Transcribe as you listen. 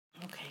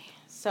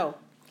So,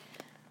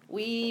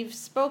 we've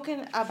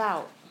spoken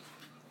about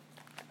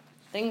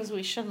things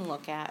we shouldn't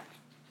look at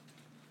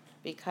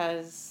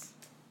because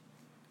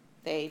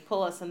they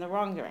pull us in the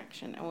wrong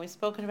direction. And we've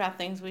spoken about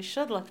things we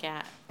should look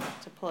at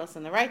to pull us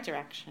in the right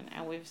direction.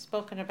 And we've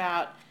spoken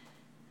about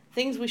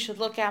things we should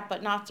look at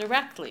but not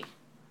directly.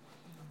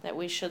 That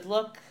we should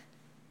look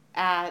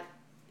at,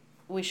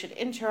 we should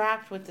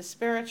interact with the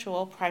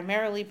spiritual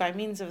primarily by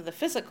means of the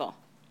physical.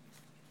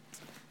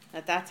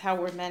 That's how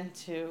we're meant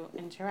to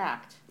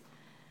interact.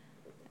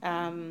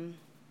 And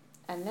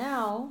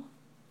now,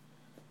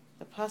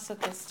 the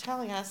pasuk is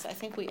telling us, I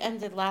think we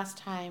ended last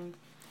time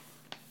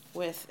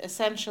with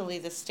essentially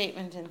the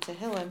statement in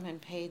Tehillim in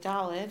Pei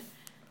Daled,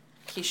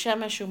 Ki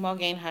shemesh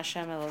u'mogen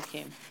Hashem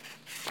Elokim.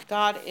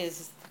 God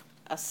is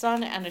a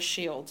sun and a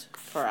shield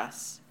for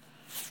us.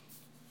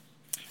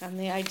 And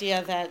the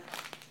idea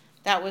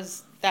that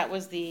was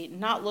the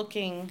not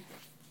looking.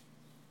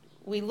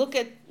 We look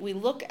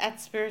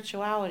at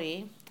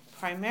spirituality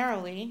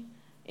primarily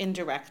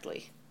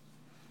indirectly.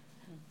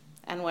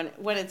 And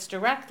when it's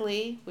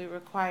directly, we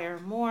require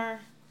more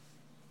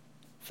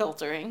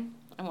filtering.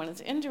 And when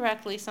it's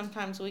indirectly,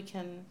 sometimes we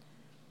can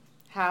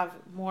have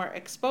more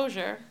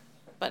exposure,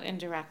 but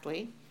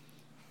indirectly.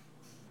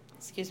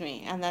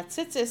 And that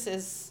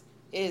tzitzis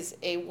is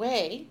a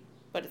way,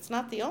 but it's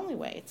not the only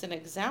way. It's an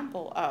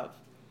example of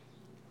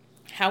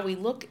how we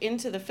look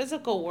into the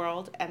physical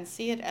world and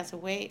see it as a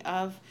way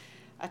of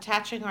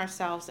attaching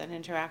ourselves and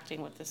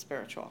interacting with the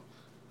spiritual.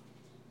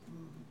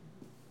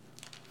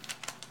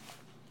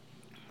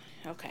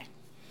 Okay.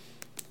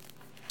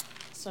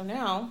 So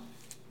now,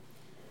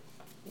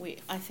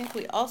 I think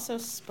we also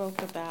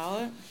spoke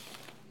about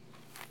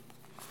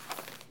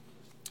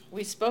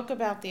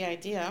the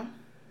idea,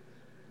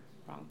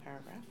 wrong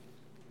paragraph.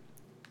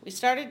 We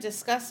started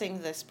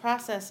discussing this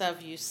process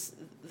of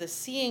the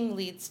seeing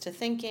leads to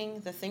thinking,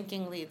 the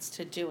thinking leads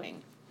to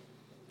doing.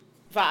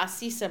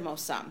 ועשיתם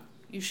osam.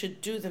 You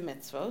should do the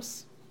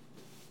mitzvos.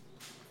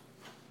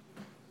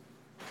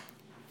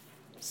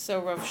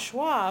 So Rav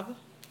Schwab,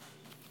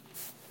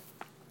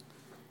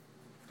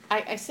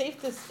 I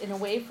saved this in a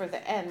way for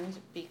the end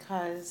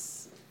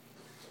because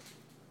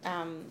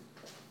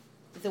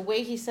the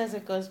way he says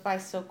it goes by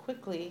so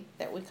quickly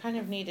that we kind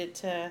of needed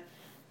to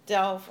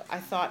delve, I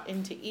thought,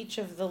 into each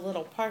of the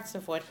little parts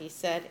of what he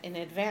said in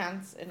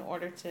advance in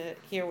order to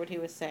hear what he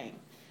was saying.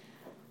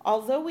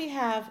 Although we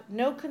have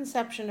no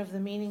conception of the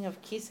meaning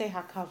of kisei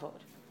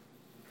hakavod,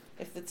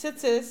 if the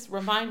tzitzis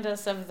remind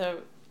us of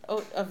the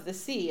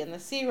sea, and the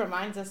sea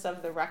reminds us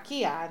of the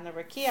rakia, and the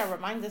rakia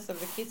reminds us of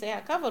the kisei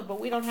hakavod,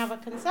 but we don't have a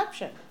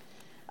conception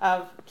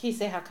of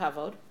kisei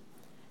hakavod,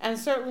 and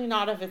certainly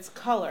not of its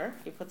color.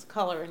 He puts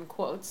color in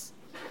quotes,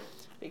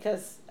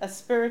 because a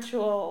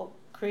spiritual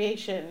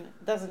creation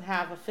doesn't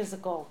have a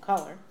physical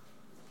color.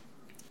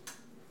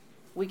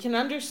 We can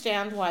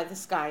understand why the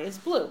sky is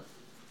blue.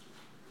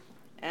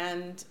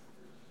 And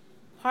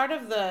part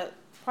of the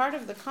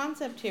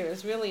concept here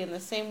is really in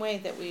the same way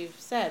that we've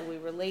said, we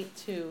relate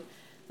to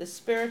the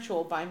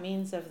spiritual by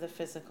means of the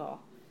physical.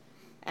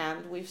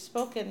 And we've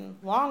spoken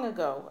long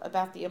ago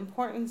about the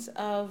importance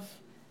of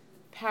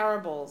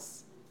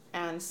parables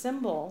and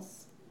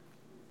symbols,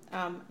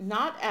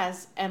 not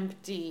as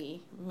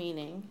empty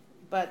meaning,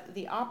 but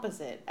the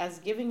opposite, as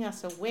giving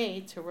us a way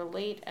to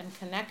relate and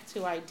connect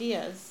to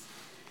ideas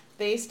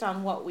based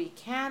on what we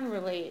can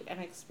relate to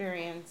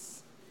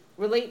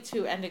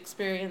and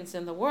experience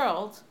in the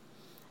world,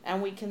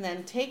 and we can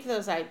then take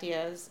those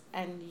ideas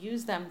and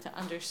use them to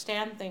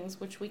understand things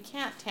which we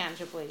can't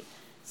tangibly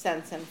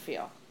sense and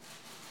feel.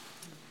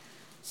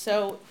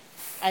 So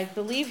I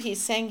believe he's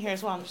saying here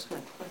as well, I'm just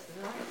going to close the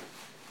door.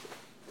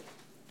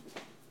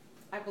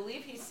 I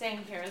believe he's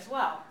saying here as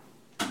well,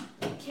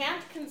 we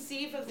can't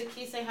conceive of the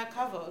kisei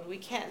hakavod.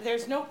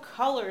 There's no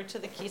color to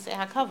the kisei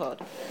hakavod.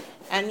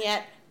 And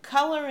yet,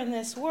 color in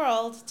this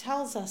world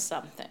tells us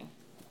something.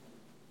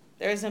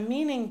 There's a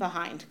meaning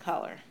behind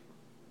color.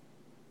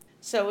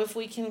 So if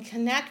we can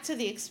connect to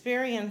the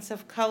experience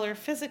of color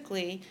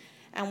physically,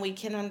 and we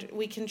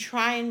can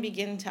try and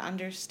begin to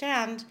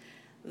understand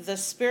the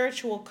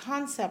spiritual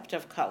concept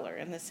of color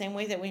in the same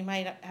way that we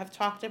might have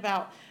talked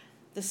about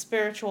the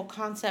spiritual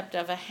concept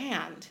of a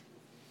hand,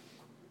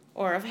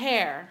 or of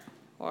hair,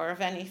 or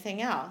of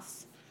anything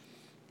else.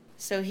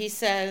 So he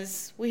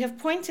says, we have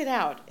pointed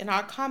out in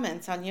our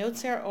comments on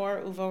Yotzer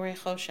Or Uvorei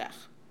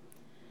Choshech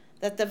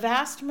that the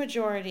vast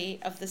majority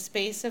of the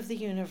space of the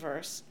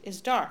universe is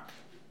dark,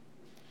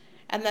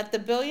 and that the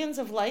billions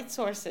of light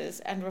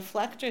sources and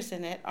reflectors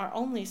in it are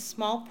only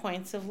small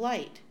points of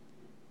light.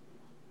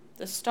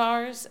 The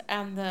stars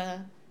and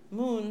the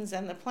moons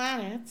and the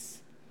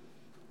planets,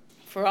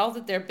 for all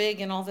that they're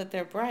big and all that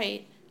they're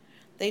bright,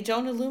 they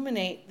don't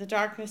illuminate the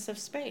darkness of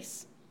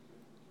space.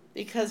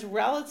 Because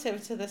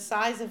relative to the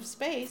size of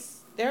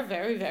space, they're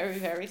very, very,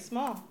 very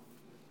small.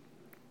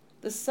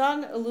 The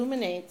sun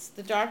illuminates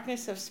the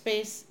darkness of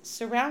space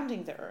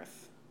surrounding the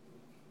earth.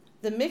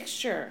 The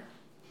mixture,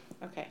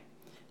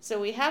 so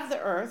we have the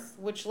earth,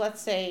 which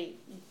let's say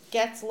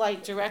gets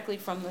light directly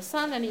from the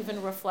sun and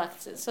even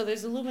reflects it. So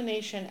there's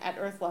illumination at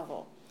earth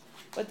level.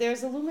 But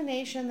there's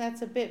illumination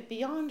that's a bit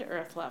beyond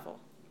earth level.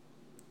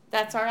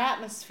 That's our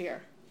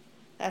atmosphere.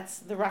 That's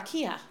the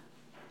rakia.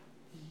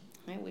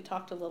 Right? We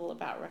talked a little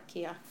about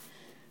rakia.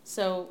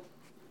 So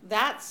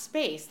that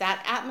space,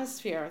 that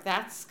atmosphere,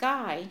 that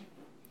sky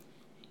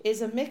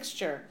is a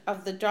mixture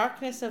of the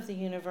darkness of the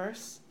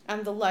universe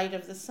and the light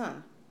of the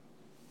sun.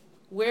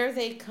 Where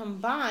they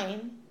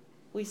combine,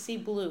 we see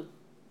blue.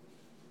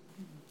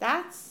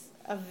 That's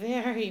a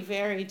very,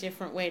 very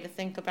different way to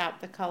think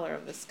about the color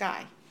of the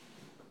sky.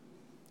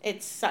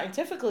 It's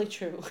scientifically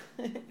true.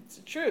 It's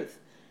the truth.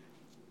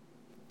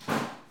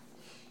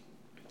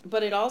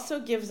 But it also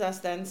gives us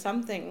then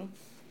something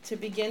to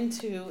begin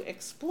to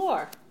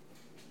explore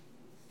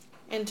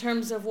in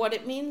terms of what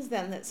it means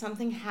then that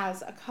something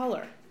has a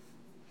color.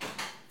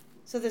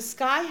 So the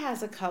sky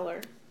has a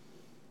color.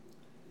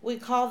 We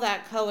call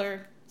that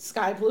color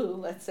sky blue,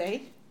 let's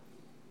say.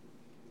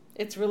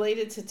 It's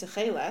related to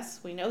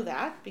Tcheles. We know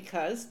that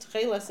because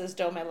Tcheles is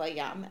Domeh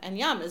LaYam and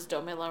Yam is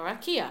Domeh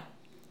LaRakia.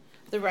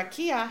 The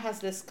Rakia has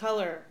this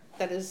color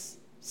that is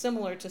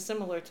similar to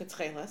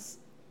Tcheles,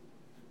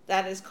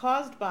 that is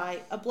caused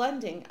by a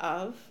blending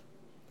of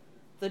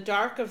the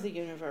dark of the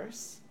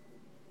universe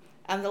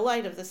and the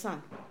light of the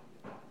sun.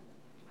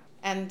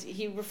 And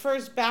he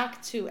refers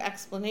back to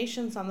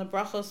explanations on the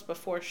brachos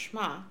before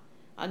Shema,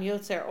 on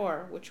Yotzer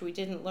Or, which we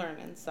didn't learn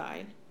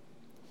inside.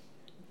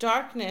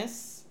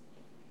 Darkness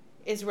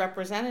is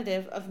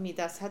representative of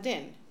Midas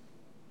Hadin.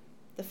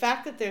 The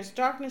fact that there's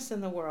darkness in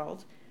the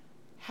world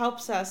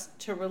helps us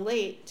to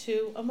relate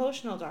to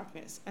emotional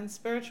darkness and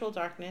spiritual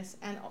darkness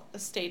and a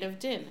state of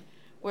din,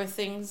 where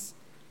things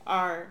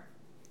are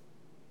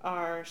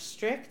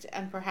strict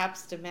and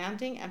perhaps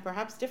demanding and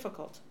perhaps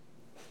difficult.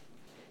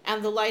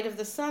 And the light of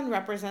the sun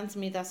represents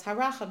Midas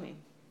Harachamim.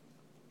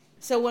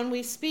 So when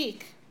we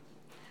speak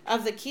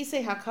of the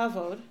Kisei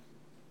HaKavod,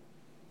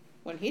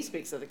 when he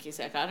speaks of the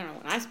Kisei HaKavod, I don't know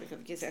when I speak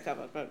of the Kisei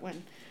HaKavod, but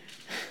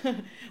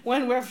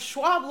when Rav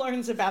Schwab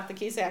learns about the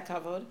Kisei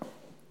HaKavod,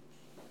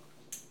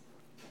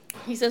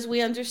 he says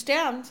we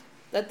understand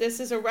that this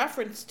is a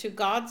reference to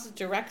God's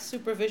direct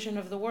supervision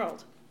of the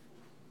world.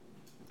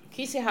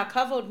 Kisei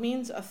HaKavod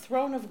means a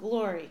throne of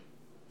glory.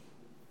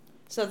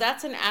 So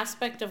that's an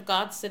aspect of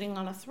God sitting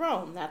on a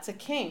throne. That's a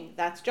king.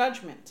 That's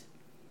judgment.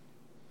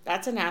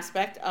 That's an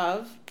aspect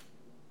of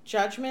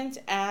judgment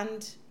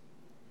and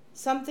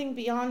something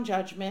beyond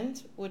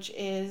judgment, which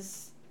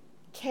is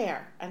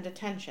care and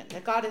attention.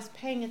 That God is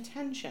paying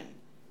attention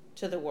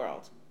to the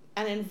world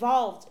and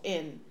involved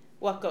in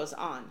what goes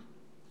on.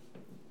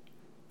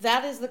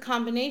 That is the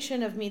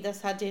combination of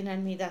Midas Hadin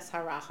and Midas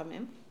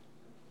Harachamim.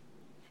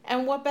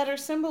 And what better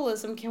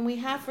symbolism can we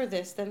have for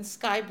this than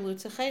sky blue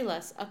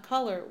Tcheles, a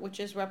color which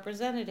is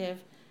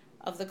representative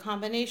of the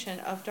combination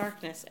of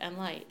darkness and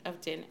light,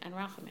 of din and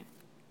rachamim.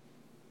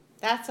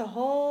 That's a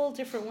whole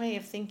different way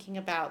of thinking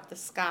about the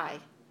sky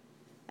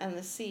and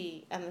the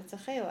sea and the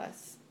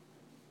Tcheles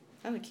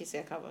and the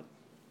Kisei HaKavod,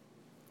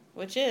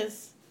 which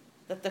is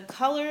that the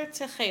color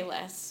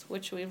Tcheles,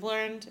 which we've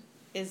learned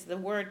is the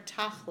word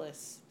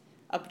tachlis,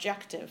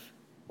 objective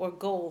or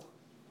goal,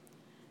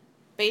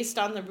 based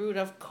on the root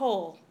of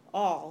kol,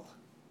 all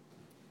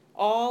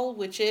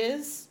which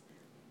is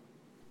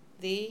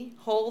the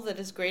whole that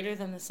is greater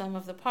than the sum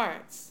of the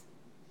parts,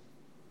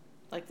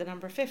 like the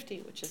number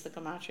 50, which is the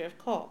gematria of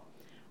kol.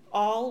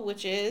 All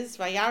which is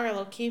vayar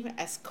Elokim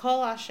es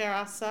kol asher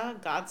asa,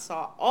 God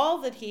saw all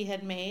that he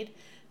had made,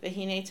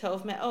 v'hinei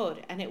tov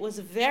me'od, and it was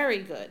very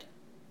good.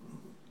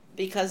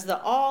 Because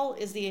the all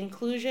is the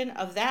inclusion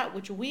of that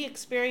which we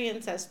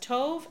experience as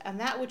tov and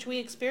that which we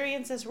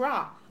experience as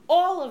ra.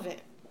 All of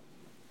it.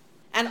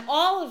 And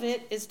all of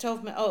it is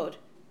tov me'od.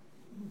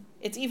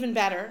 It's even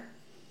better.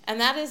 And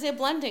that is a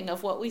blending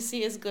of what we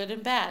see as good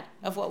and bad,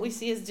 of what we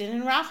see as din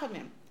and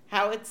rachamim.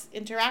 How it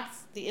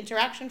interacts, the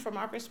interaction from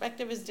our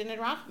perspective is din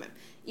and rachamim,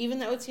 even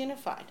though it's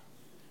unified.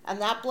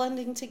 And that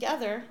blending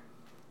together,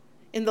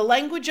 in the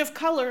language of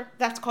color,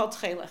 that's called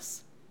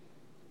tcheles.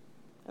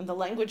 In the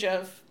language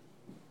of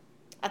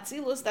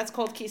Atzilus, that's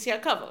called Kisei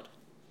HaKavod.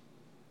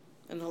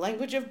 In the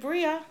language of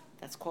Bria,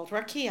 that's called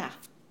Rakia.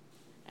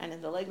 And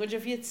in the language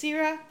of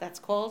Yetzira, that's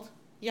called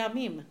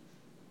Yamim,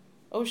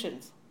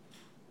 oceans.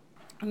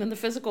 And in the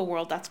physical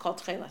world, that's called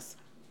Tcheles.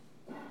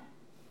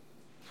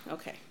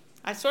 Okay.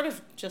 I sort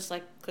of just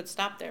could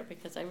stop there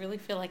because I really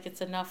feel like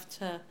it's enough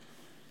to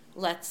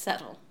let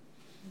settle.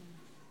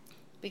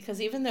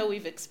 Because even though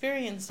we've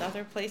experienced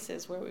other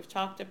places where we've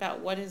talked about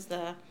what is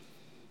the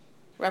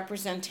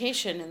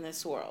representation in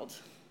this world,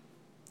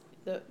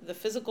 the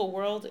physical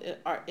world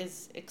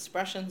is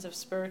expressions of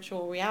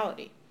spiritual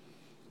reality.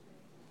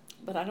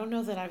 But I don't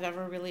know that I've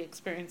ever really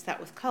experienced that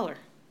with color.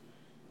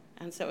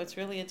 And so it's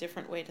really a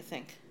different way to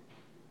think.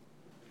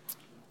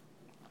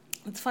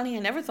 It's funny, I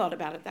never thought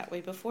about it that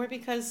way before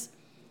because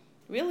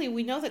really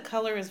we know that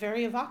color is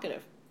very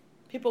evocative.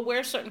 People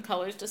wear certain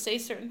colors to say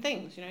certain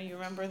things. You know, you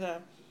remember the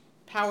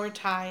power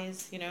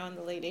ties, in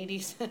the late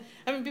 80s.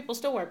 I mean, people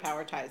still wear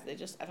power ties.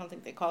 I don't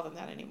think they call them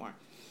that anymore.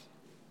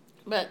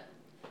 But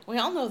We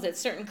all know that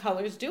certain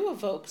colors do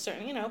evoke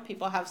certain,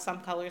 people have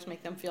some colors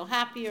make them feel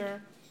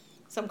happier.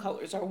 Some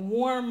colors are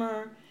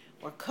warmer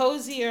or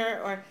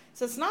cozier.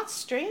 So it's not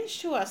strange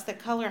to us that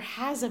color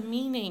has a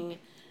meaning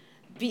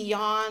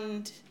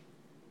beyond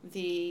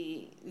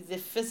the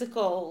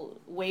physical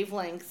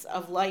wavelengths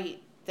of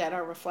light that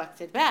are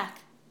reflected back.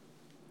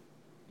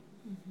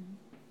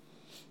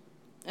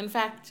 Mm-hmm. In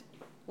fact,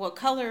 what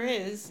color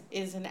is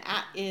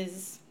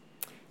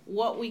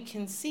what we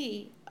can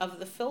see of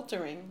the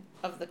filtering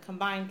of the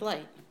combined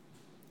light.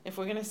 If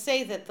we're going to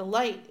say that the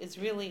light is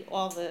really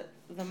all the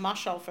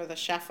mashal for the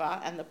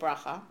shefa and the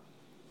bracha,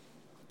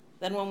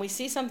 then when we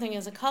see something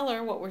as a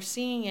color, what we're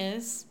seeing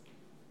is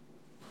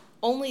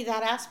only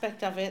that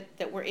aspect of it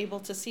that we're able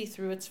to see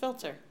through its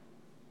filter.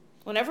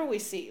 Whenever we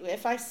see,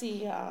 if I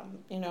see,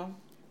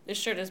 this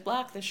shirt is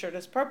black, this shirt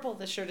is purple,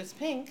 this shirt is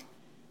pink,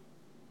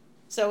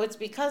 so it's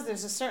because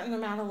there's a certain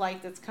amount of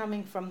light that's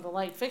coming from the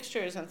light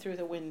fixtures and through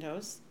the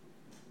windows.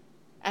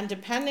 And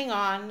depending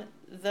on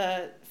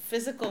the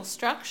physical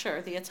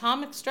structure, the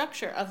atomic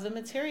structure of the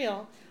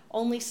material,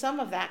 only some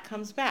of that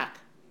comes back.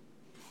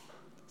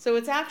 So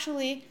it's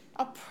actually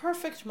a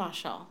perfect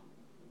mashal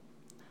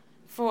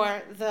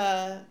for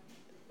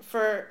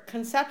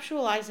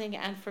conceptualizing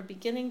and for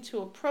beginning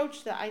to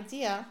approach the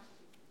idea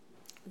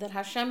that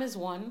Hashem is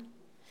one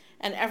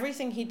and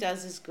everything he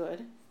does is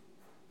good.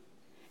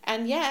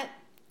 And yet,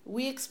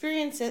 we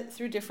experience it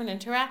through different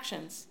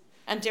interactions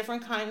and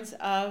different kinds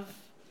of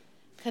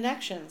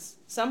connections,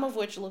 some of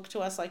which look to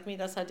us like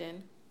Midas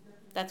Hadin.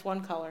 That's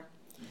one color.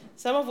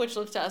 Some of which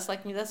look to us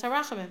like Midas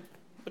HaRachamim,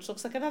 which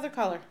looks like another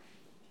color.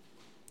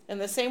 In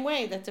the same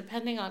way that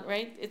depending on,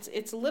 right,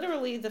 it's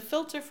literally the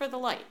filter for the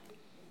light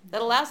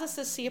that allows us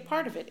to see a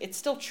part of it. It's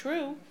still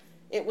true.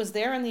 It was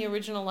there in the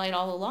original light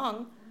all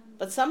along,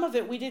 but some of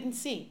it we didn't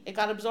see. It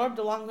got absorbed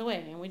along the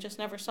way, and we just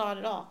never saw it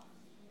at all.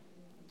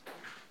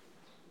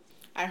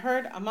 I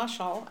heard a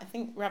mashal, I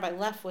think Rabbi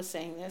Leff was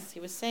saying this. He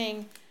was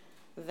saying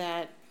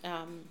that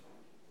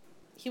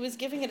he was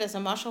giving it as a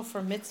mashal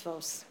for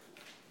mitzvos.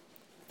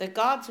 That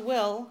God's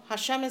will,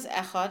 Hashem is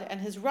echad,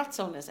 and his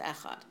ratzon is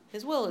echad.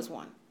 His will is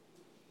one.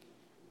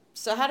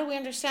 So how do we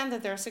understand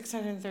that there are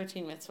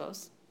 613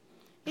 mitzvos?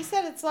 He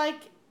said it's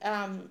like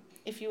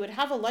if you would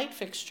have a light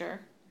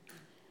fixture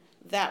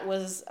that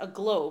was a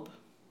globe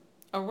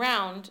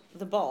around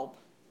the bulb.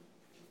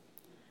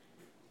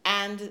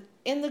 And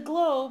in the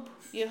globe,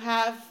 you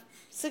have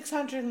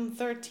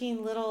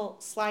 613 little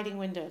sliding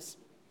windows.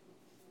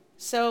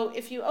 So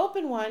if you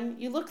open one,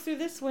 you look through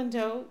this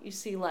window, you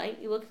see light.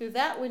 You look through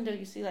that window,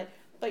 you see light.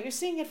 But you're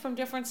seeing it from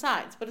different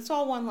sides, but it's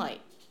all one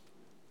light.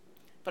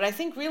 But I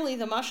think really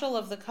the mashal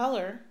of the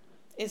color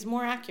is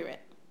more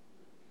accurate.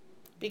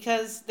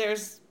 Because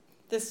there's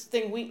this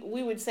thing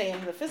we would say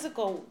in the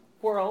physical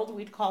world,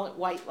 we'd call it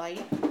white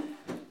light.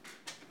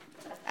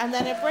 And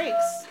then it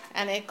breaks,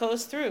 and it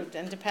goes through.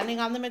 And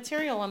depending on the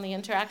material, on the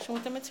interaction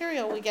with the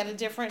material, we get a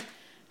different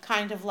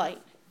kind of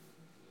light.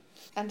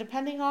 And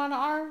depending on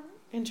our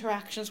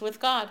interactions with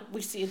God,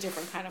 we see a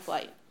different kind of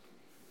light.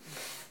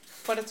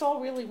 But it's all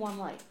really one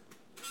light.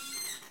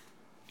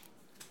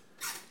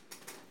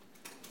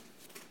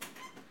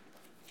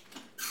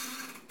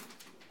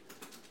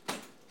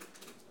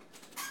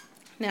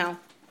 Now,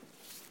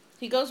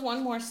 he goes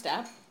one more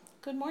step.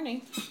 Good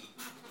morning.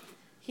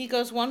 He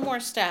goes one more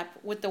step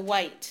with the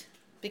white,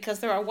 because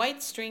there are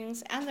white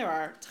strings and there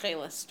are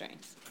tcheles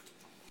strings.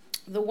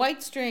 The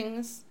white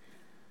strings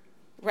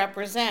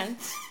represent,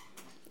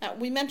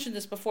 we mentioned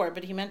this before,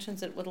 but he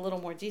mentions it with a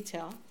little more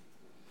detail.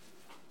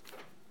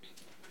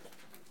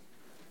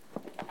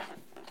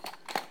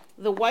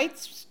 The white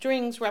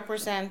strings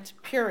represent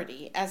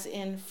purity, as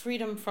in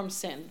freedom from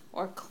sin,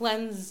 or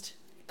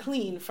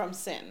clean from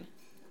sin.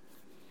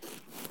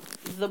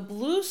 The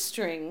blue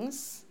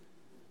strings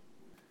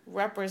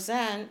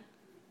represent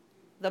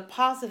the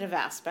positive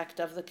aspect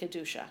of the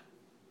Kedusha.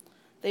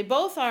 They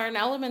both are an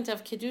element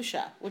of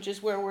Kedusha, which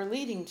is where we're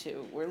leading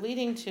to. We're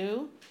leading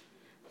to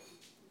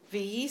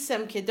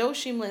V'yisem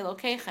kedoshim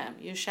le'elokechem.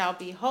 You shall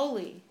be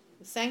holy,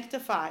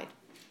 sanctified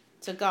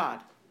to God.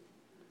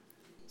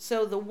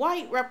 So the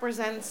white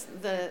represents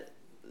the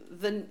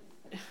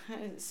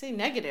I say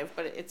negative,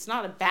 but it's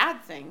not a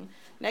bad thing.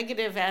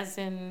 Negative as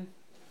in,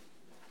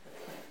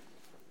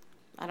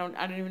 I don't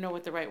even know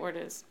what the right word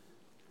is.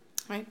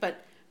 Right?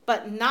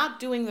 But not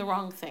doing the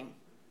wrong thing.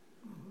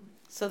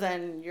 So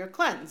then you're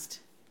cleansed.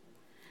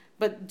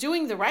 But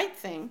doing the right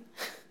thing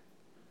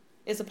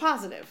is a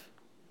positive.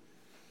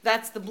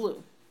 That's the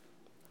blue.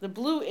 The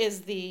blue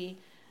is the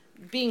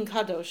being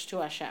kadosh to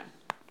Hashem.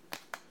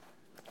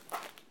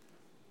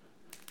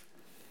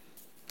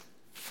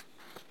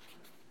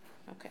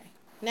 Okay.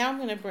 Now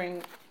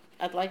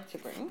I'd like to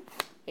bring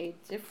a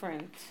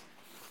different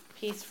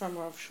piece from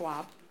Rav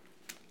Schwab.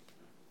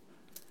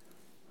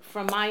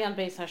 From Mayan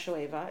Beis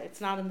HaShoeva.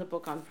 It's not in the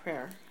book on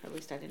prayer. At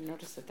least I didn't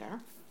notice it there.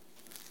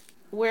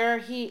 Where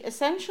he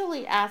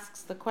essentially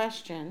asks the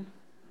question,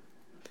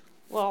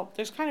 well,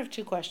 there's kind of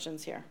two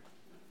questions here.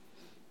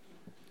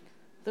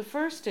 The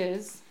first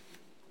is,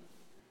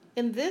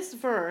 in this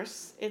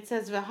verse, it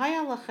says,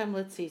 V'haya lachem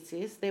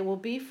letzitzis, they will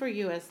be for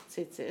you as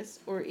tzitzis,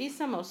 or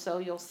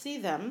isamoso, you'll see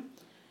them,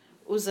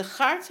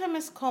 Uzechartem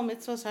es kol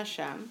mitzvos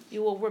Hashem,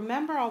 you will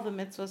remember all the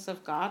mitzvos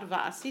of God,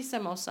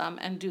 Va'asitem osam,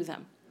 and do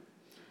them.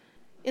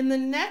 In the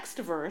next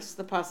verse,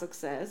 the pasuk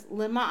says,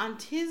 Lema'an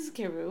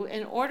tizkeru,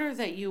 in order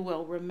that you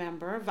will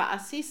remember,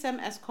 Va'asitem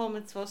es kol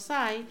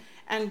mitzvosai,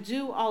 and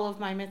do all of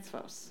my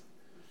mitzvos.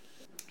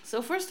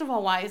 So first of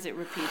all, why is it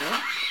repeated?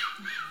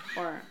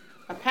 Or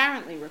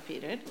apparently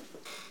repeated.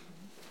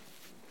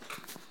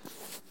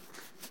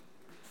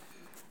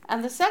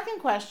 And the second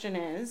question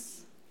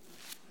is,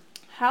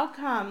 how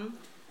come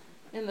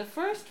in the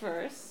first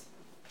verse,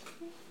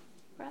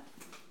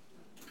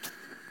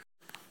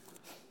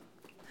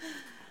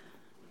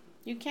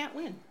 you can't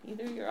win.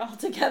 Either you're all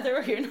together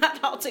or you're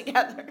not all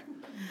together.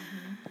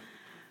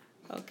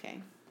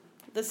 Okay.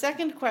 The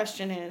second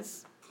question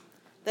is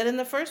that in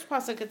the first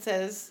pasuk it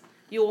says,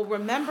 you will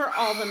remember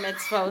all the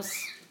mitzvos.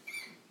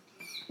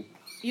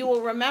 You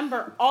will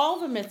remember all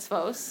the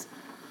mitzvos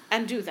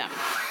and do them.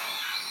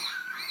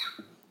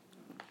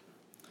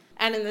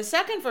 And in the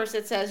second verse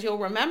it says, you'll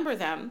remember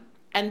them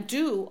and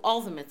do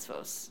all the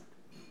mitzvos.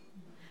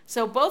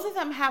 So both of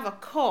them have a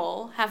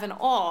kol, have an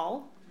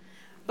all,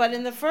 but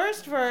in the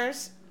first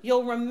verse,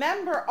 you'll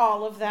remember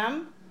all of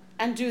them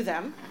and do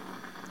them.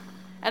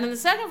 And in the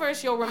second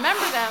verse, you'll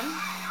remember them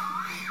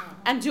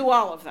and do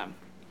all of them.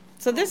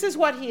 So this is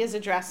what he is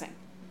addressing.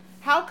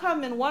 How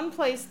come in one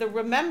place the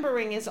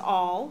remembering is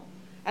all,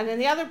 and in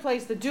the other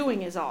place the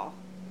doing is all?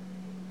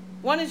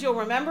 One is you'll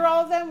remember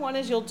all of them, one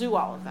is you'll do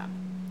all of them.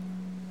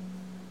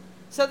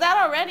 So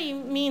that already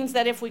means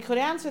that if we could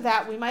answer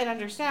that, we might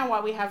understand why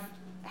we have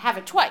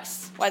it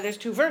twice, why there's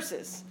two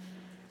verses.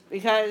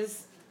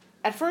 Because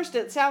at first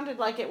it sounded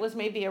like it was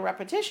maybe a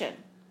repetition.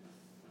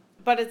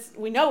 But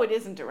we know it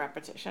isn't a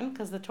repetition,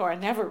 because the Torah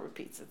never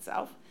repeats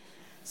itself.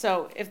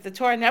 So if the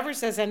Torah never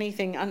says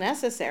anything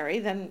unnecessary,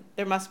 then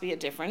there must be a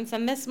difference,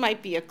 and this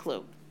might be a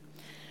clue.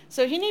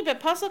 So hini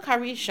bepasuk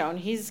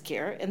harishon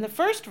hizkir, in the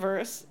first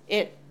verse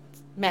it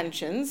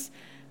mentions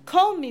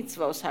kol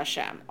mitzvos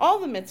Hashem, all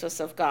the mitzvos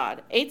of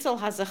God, etzel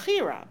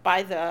hazachira,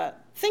 by the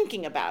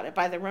thinking about it,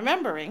 by the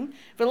remembering,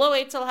 velo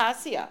etzel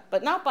ha'asiyah,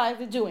 but not by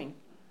the doing.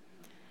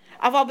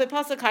 Aval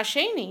bepasuk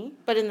hasheni,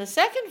 but in the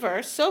second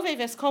verse, sovev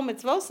es kol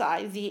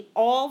mitzvosai, the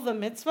all the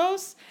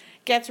mitzvos,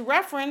 gets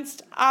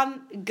referenced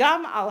on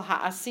gam al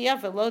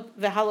ha'asiyah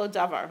v'halo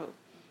davarhu.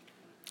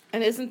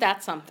 And isn't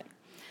that something?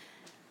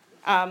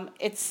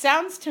 It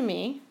sounds to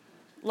me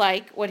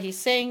like what he's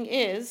saying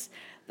is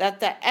that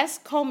the es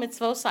kol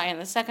mitzvosai in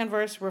the second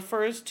verse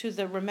refers to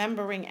the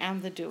remembering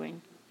and the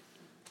doing.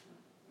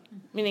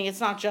 Meaning it's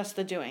not just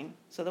the doing.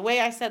 So the way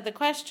I said the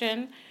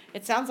question,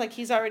 it sounds like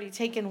he's already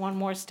taken one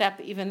more step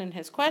even in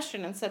his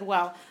question and said,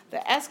 well,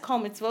 the es kol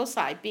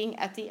mitzvosai being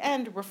at the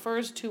end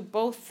refers to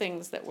both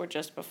things that were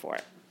just before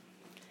it.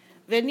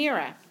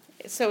 Venira.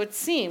 So it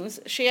seems,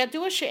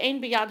 sheyadua she'ein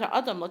biyad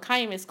ha'adam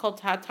l'kayim is called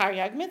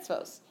taryag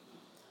mitzvos.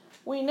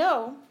 We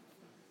know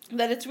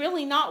that it's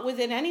really not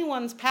within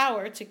anyone's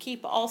power to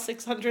keep all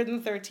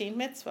 613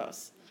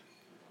 mitzvos.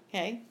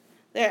 Okay?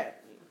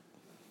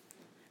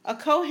 A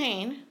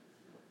Kohen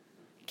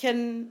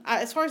can,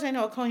 as far as I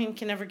know, a Kohen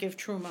can never give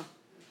truma.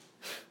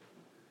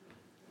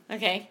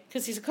 Okay?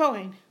 Because he's a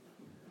Kohen.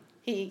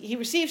 He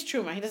receives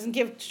truma. He doesn't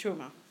give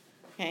truma.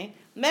 Okay?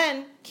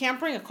 Men can't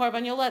bring a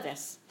korban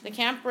yoledes. They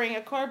can't bring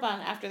a korban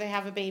after they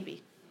have a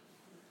baby.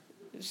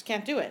 They just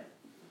can't do it.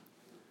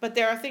 But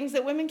there are things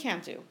that women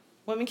can't do.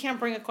 Women can't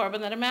bring a korban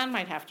that a man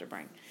might have to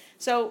bring.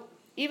 So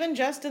even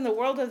just in the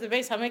world of the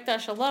Beis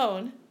HaMikdash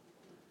alone,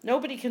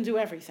 nobody can do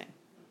everything.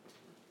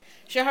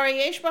 Shehari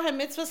yesh bahem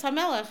mitzvos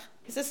hamelech.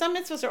 He says some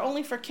mitzvahs are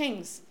only for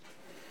kings,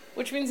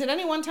 which means at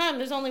any one time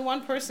there's only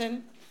one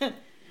person.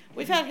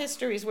 We've had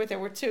histories where there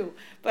were two,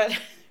 but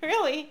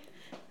really,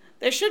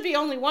 there should be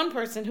only one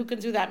person who can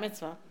do that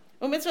mitzvah.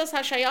 U'mitzvos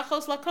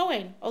hashayachos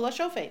lakohen o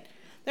lashofet.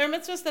 There are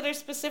mitzvahs that are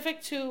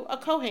specific to a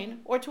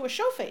kohen or to a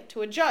shofet,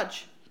 to a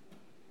judge.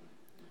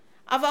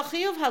 Aval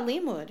chiyuv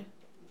halimud,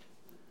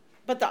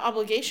 but the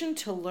obligation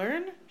to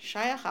learn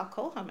shayach al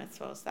kol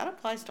ha-mitzvos, that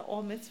applies to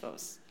all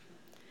mitzvos.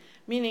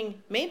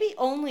 Meaning, maybe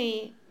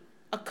only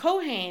a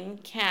kohen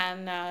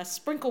can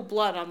sprinkle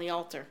blood on the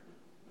altar.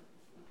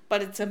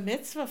 But it's a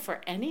mitzvah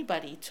for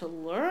anybody to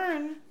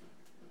learn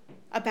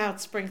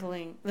about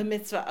sprinkling, the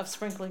mitzvah of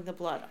sprinkling the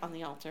blood on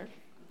the altar.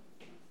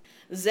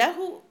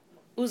 Zehu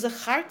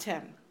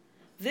uzachartem.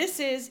 This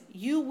is,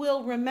 you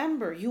will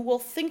remember, you will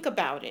think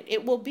about it.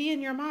 It will be in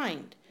your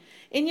mind.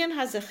 Inyan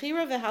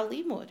hazachira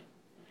v'halimud.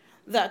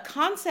 The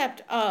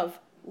concept of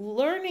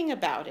learning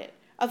about it,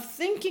 of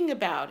thinking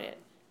about it,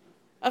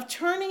 of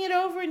turning it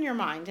over in your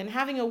mind and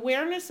having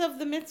awareness of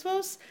the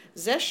mitzvos,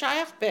 zeh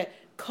shayach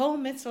be'kol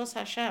mitzvos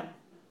Hashem.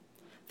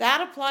 That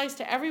applies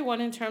to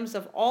everyone in terms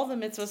of all the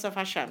mitzvos of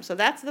Hashem. So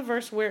that's the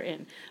verse we're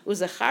in.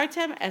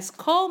 Uzachartem es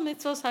kol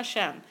mitzvos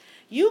Hashem.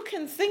 You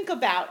can think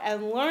about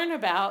and learn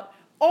about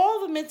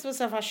all the mitzvos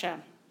of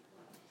Hashem.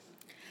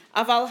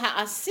 Aval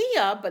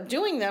ha'asiyah, but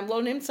doing them,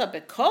 lo nimtza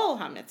bekol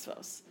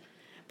ha'mitzvos.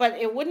 But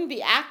it wouldn't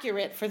be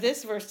accurate for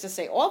this verse to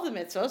say all the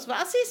mitzvos,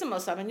 va'asitim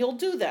osam, and you'll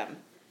do them.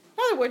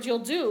 In other words, you'll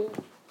do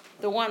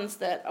the ones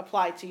that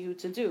apply to you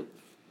to do.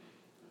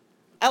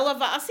 Ela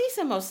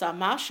va'asitim osam,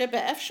 ma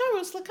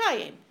shebe'efsharus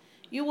l'kayim.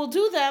 You will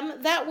do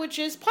them that which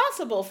is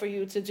possible for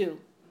you to do.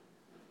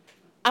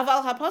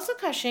 Aval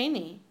hapasuk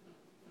hasheni.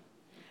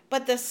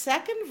 But the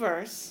second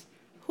verse,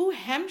 hu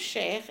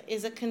hemshech,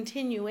 is a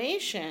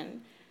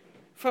continuation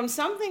from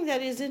something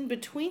that is in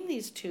between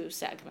these two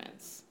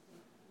segments.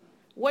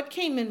 What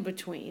came in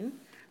between?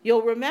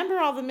 You'll remember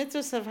all the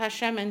mitzvahs of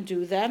Hashem and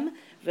do them,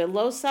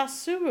 velo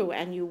sasuru,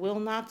 and you will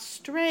not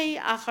stray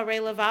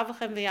acharei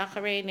levavachem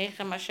v'acharei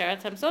nechem asher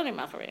atem zonim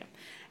achareim,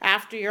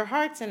 after your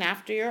hearts and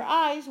after your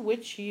eyes,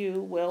 which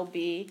you will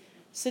be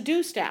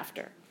seduced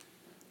after.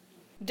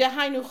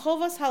 Dehainu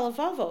chovas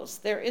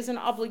halavavos, there is an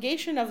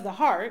obligation of the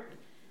heart,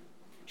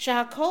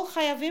 shehakol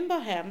chayavim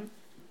bahem,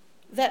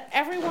 that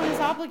everyone is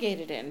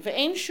obligated in.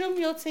 Ve'ein shum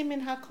yotze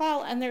min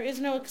haklal, and there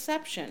is no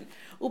exception.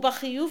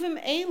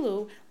 Ubachiyuvim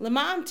elu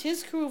lema'an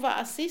tizkru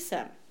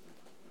va'asisem.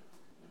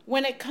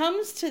 When it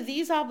comes to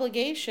these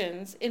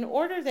obligations, in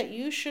order that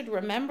you should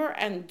remember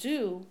and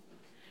do,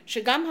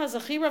 shegam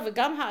hazachira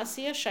v'gam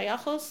ha'asiyah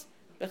shayachos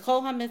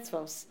b'chol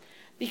hamitzvos.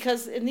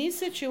 Because in these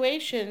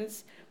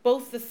situations,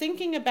 both the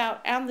thinking about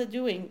and the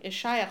doing is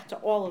shayach to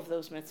all of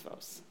those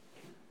mitzvos.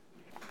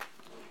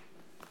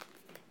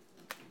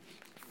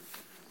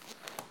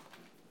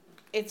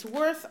 It's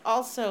worth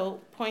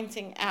also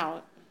pointing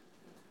out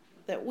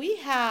that we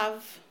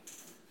have,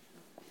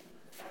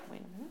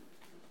 wait a minute,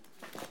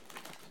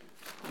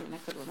 I mean, I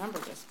could remember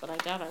this, but I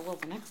doubt I will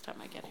the next time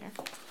I get here.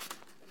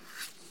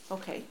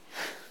 Okay.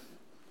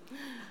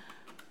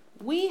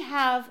 We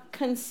have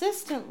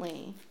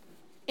consistently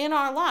in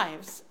our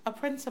lives a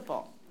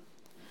principle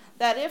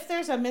that if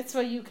there's a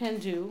mitzvah you can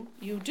do,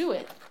 you do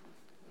it.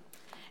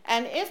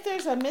 And if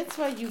there's a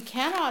mitzvah you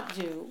cannot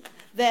do,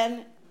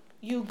 then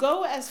you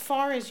go as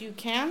far as you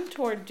can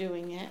toward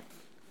doing it,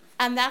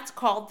 and that's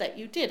called that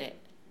you did it.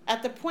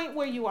 At the point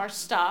where you are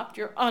stopped,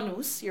 you're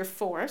anus, you're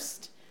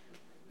forced,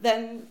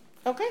 then,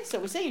 okay, so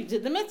we say you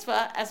did the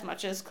mitzvah as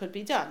much as could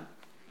be done.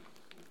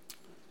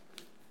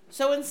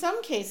 So in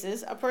some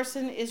cases, a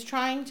person is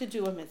trying to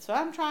do a mitzvah.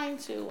 I'm trying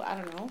to, I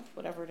don't know,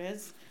 whatever it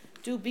is,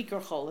 do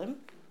bikur cholim,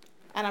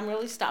 and I'm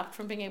really stopped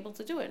from being able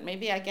to do it.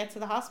 Maybe I get to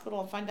the hospital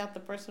and find out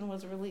the person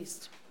was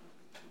released.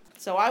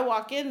 So I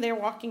walk in, they're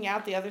walking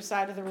out the other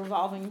side of the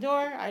revolving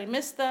door. I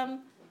missed them.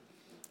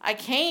 I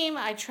came,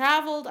 I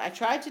traveled, I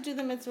tried to do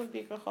the mitzvah of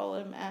bikur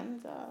cholim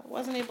and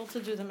wasn't able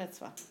to do the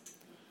mitzvah.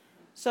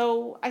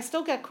 So I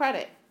still get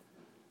credit.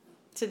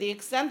 To the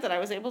extent that I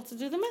was able to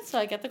do the mitzvah,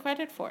 I get the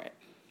credit for it.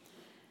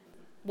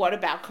 What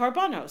about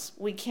karbanos?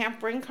 We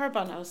can't bring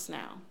karbanos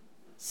now.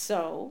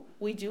 So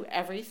we do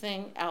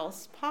everything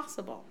else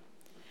possible.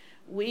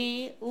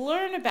 We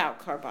learn about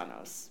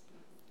karbanos.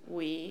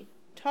 We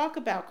talk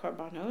about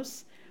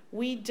karbanos.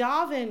 We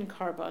daven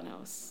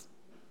karbanos.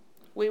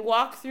 We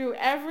walk through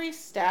every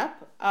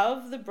step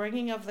of the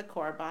bringing of the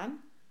korban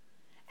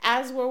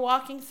as we're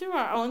walking through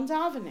our own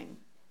davening.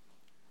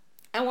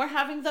 And we're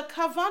having the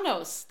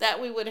kavanos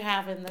that we would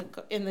have in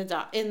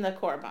the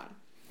korban.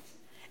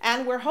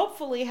 And we're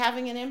hopefully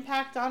having an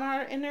impact on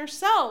our inner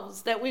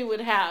selves that we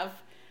would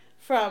have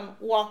from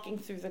walking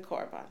through the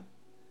korban.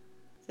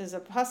 There's a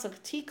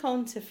pasuk,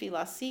 tikon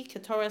tefilasi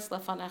ketores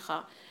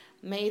lefanecha.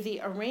 May the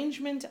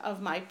arrangement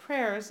of my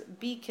prayers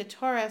be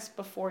ketores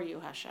before you,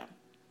 Hashem.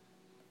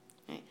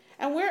 Okay.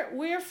 And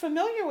we're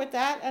familiar with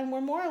that, and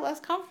we're more or less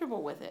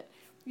comfortable with it.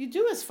 You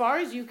do as far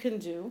as you can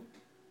do,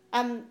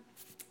 and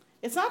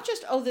it's not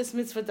just, oh, this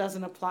mitzvah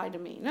doesn't apply to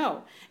me.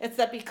 No, it's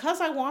that because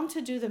I want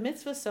to do the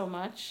mitzvah so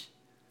much,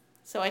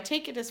 so I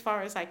take it as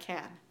far as I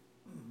can.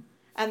 Mm-hmm.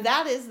 And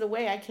that is the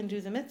way I can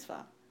do the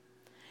mitzvah.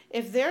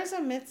 If there's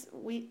a mitzvah,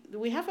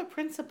 we have a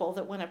principle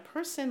that when a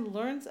person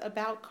learns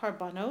about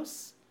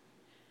karbanos,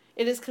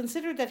 it is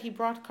considered that he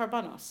brought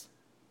karbanos.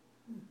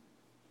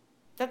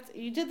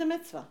 You did the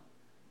mitzvah.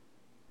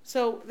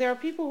 So there are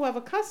people who have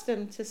a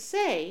custom to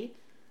say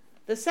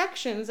the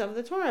sections of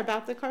the Torah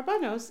about the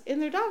karbanos in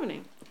their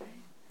davening.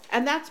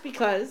 And that's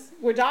because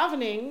we're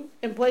davening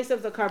in place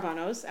of the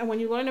karbanos, and when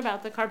you learn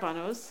about the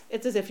karbanos,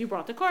 it's as if you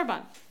brought the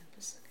korban.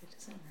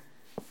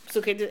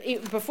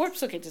 Before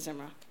Psukei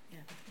Zimra. Yeah.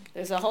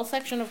 There's a whole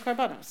section of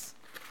karbanos.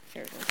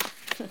 Here it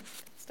is.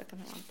 Stuck in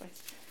the wrong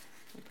place.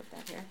 Let me put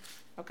that here.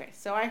 Okay,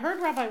 so I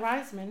heard Rabbi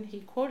Reisman,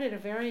 he quoted a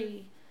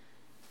very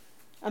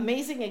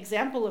amazing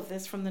example of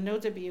this from the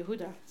Noda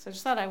B'Yehuda. So I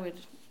just thought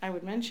I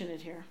would mention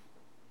it here,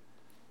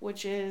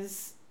 which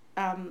is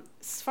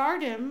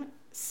Sfardim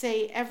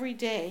say every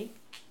day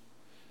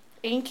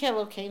Ein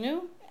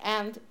Kelokenu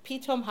and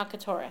Pitom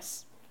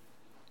HaKatores,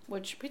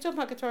 which Pitom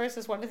HaKatores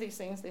is one of these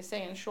things they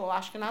say in Shul.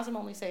 Ashkenazim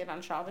only say it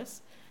on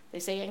Shabbos. We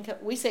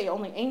say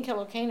only Ein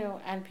Kelokenu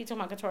and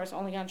Pitom HaKatores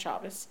only on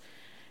Shabbos.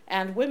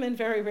 And women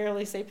very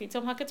rarely say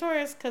Pitom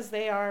HaKatores because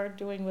they are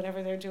doing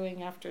whatever they're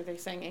doing after they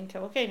sing Ein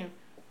Kelokenu,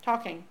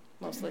 talking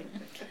mostly.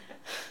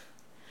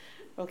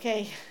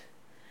 Okay.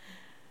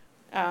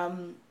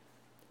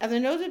 And the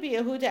Noda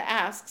Yehuda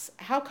asks,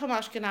 how come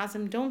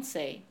Ashkenazim don't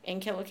say Ein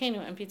Kelokenu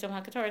and Pitom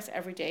HaKetoras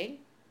every day,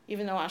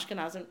 even though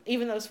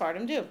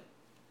Sephardim do?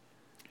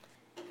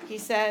 He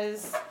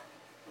says,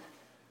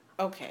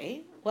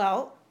 okay,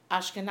 well,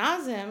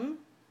 Ashkenazim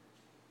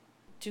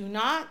do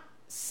not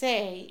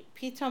say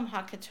Pitom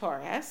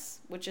HaKetoras,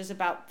 which is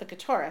about the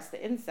Ketoras,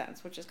 the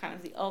incense, which is kind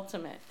of the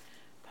ultimate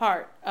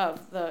part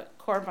of the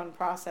Korban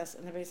process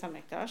in the Beis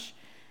HaMikdash,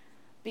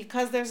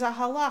 because there's a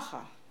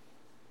halacha.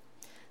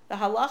 The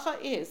halacha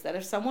is that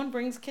if someone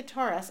brings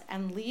Ketoras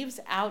and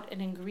leaves out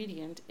an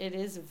ingredient, it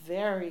is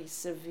very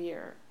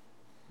severe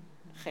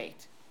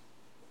chet.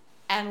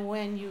 And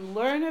when you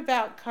learn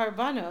about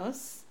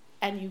karbanos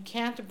and you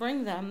can't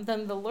bring them,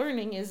 then the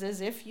learning is as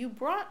if you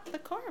brought the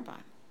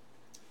korban.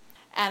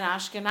 And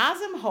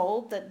Ashkenazim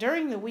hold that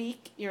during the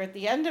week, you're at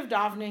the end of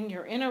davening,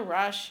 you're in a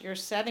rush, you're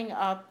setting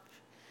up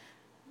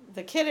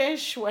the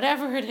kiddush,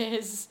 whatever it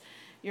is,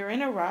 you're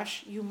in a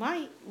rush, you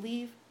might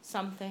leave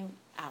something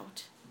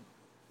out.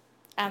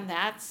 And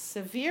that's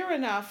severe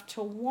enough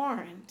to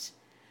warrant,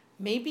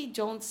 maybe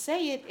don't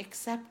say it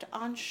except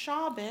on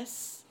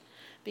Shabbos,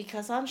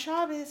 because on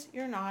Shabbos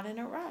you're not in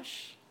a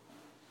rush.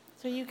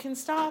 So you can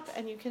stop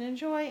and you can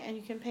enjoy and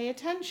you can pay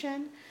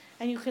attention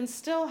and you can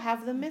still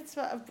have the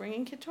mitzvah of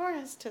bringing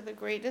Ketoras to the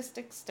greatest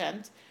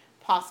extent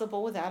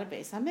possible without a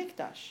Beis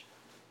HaMikdash.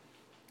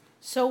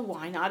 So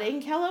why not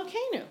Ein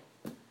Kelokenu?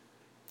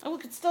 Oh, we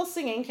could still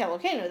sing Ein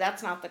Kelokenu,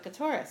 that's not the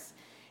Ketoras.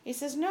 He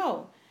says,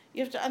 no,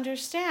 you have to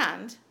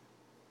understand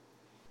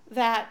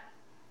that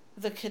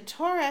the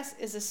Ketoras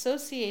is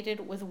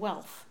associated with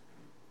wealth,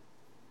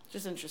 which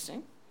is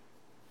interesting.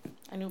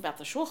 I knew about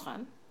the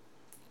Shulchan,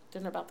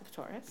 didn't know about the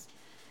Ketoras.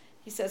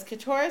 He says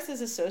Ketoras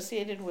is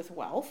associated with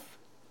wealth,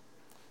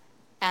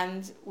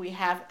 and we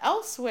have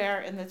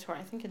elsewhere in the Torah,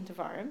 I think in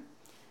Devarim,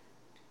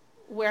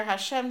 where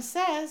Hashem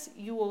says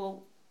you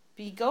will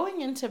be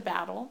going into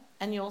battle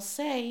and you'll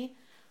say,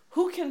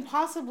 who can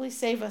possibly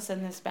save us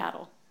in this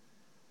battle?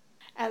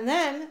 And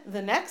then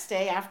the next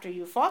day after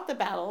you fought the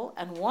battle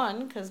and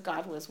won because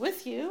God was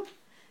with you,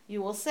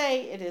 you will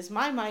say, it is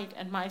my might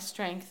and my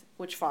strength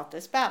which fought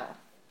this battle.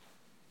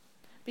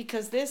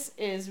 Because this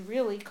is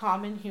really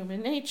common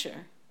human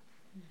nature.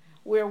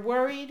 We're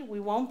worried we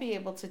won't be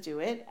able to do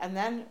it, and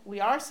then we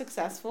are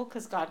successful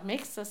because God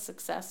makes us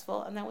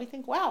successful, and then we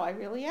think, wow, I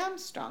really am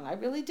strong. I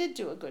really did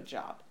do a good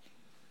job.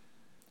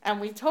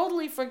 And we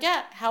totally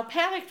forget how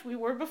panicked we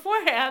were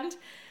beforehand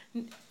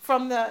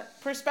from the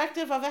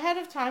perspective of ahead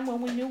of time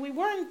when we knew we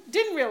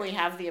didn't really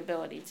have the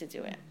ability to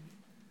do it.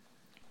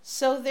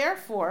 So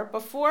therefore,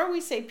 before we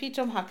say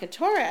Pitom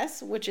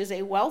HaKetoras, which is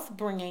a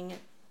wealth-bringing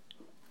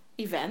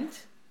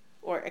event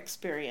or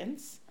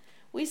experience,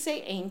 we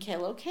say Ein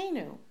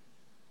Kelokenu.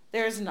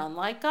 There is none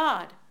like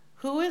God.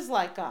 Who is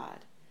like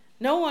God?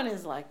 No one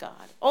is like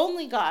God.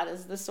 Only God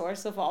is the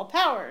source of all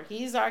power.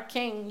 He's our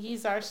king.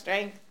 He's our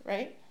strength,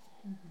 right?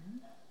 Mm-hmm.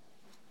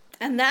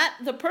 And that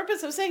the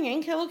purpose of saying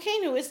Ein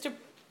Kelokenu is to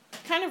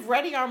kind of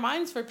ready our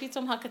minds for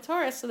Pitom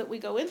HaKetoras so that we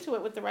go into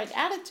it with the right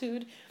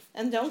attitude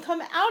and don't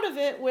come out of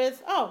it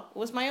with, oh, it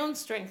was my own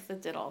strength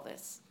that did all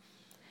this.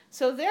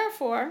 So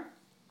therefore,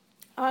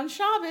 on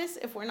Shabbos,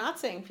 if we're not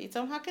saying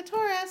Pitom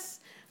HaKetoras,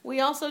 we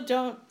also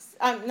don't,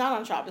 not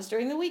on Shabbos,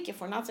 during the week,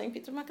 if we're not saying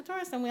Pitom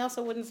HaKetoras, then we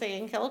also wouldn't say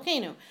Ein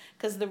Kelokenu.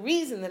 Because the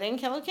reason that Ein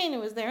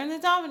Kelokenu is there in the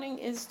davening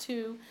is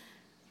to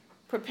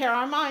prepare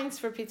our minds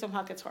for Pitom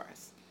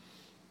HaKetoras.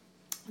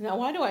 Now,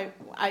 why do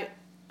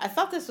I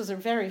thought this was a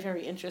very,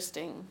 very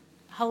interesting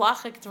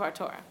halachic Dvar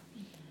Torah.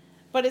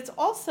 But it's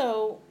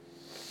also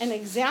an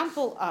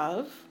example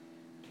of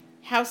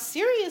how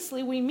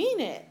seriously we mean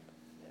it.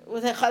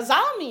 The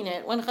Chazal mean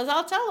it when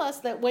Chazal tell us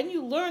that when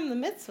you learn the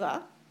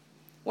mitzvah,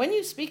 when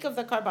you speak of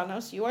the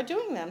karbanos, you are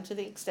doing them to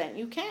the extent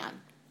you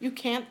can. You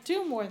can't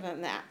do more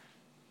than that.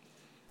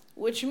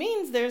 Which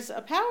means there's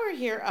a power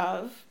here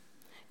of,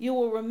 you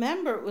will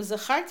remember,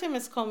 V'zachartem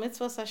es kol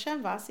mitzvos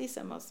Hashem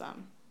v'asitem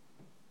osam.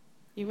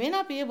 You may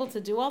not be able to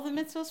do all the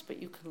mitzvos,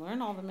 but you can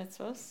learn all the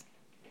mitzvos.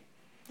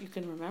 You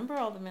can remember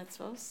all the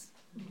mitzvos.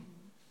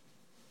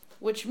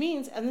 Which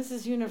means, and this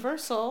is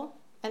universal,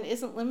 and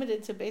isn't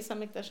limited to Beis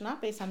HaMikdash,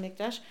 not Beis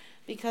HaMikdash,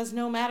 because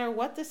no matter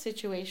what the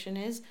situation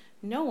is,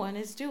 no one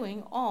is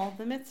doing all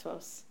the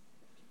mitzvos.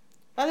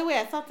 By the way,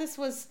 I thought this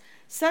was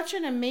such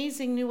an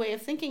amazing new way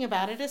of thinking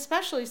about it,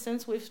 especially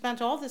since we've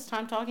spent all this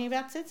time talking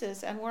about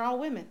tzitzis, and we're all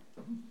women.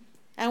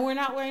 And we're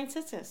not wearing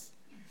tzitzis.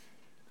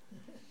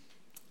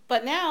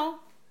 But now,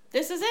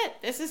 this is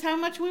it. This is how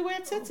much we wear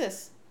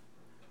tzitzis.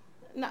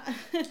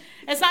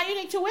 It's not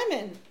unique to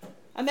women.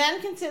 A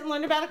man can sit and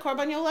learn about a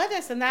korban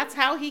yoledes, and that's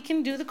how he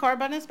can do the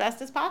korban as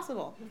best as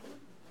possible.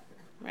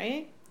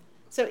 Right?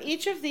 So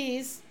each of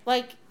these,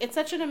 it's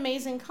such an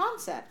amazing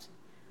concept.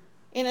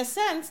 In a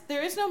sense,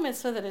 there is no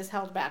mitzvah that is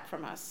held back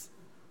from us.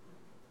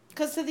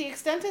 Because to the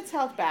extent it's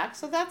held back,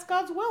 so that's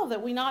God's will,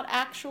 that we not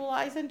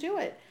actualize and do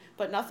it.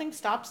 But nothing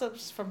stops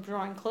us from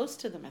drawing close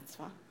to the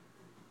mitzvah.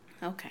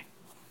 Okay.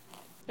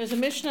 There's a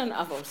Mishnah in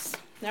Avos.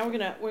 Now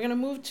we're gonna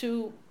move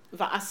to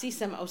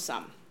Va'asitem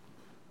osam.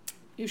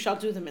 you shall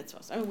do the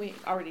mitzvahs. I mean, we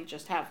already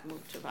just have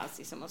moved to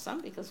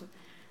ועשיתם, because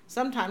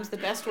sometimes the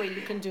best way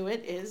you can do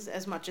it is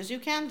as much as you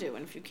can do.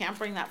 And if you can't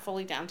bring that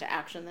fully down to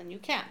action, then you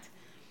can't.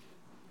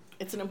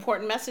 It's an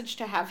important message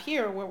to have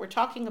here where we're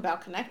talking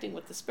about connecting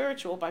with the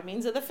spiritual by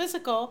means of the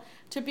physical,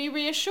 to be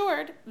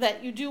reassured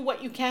that you do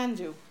what you can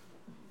do.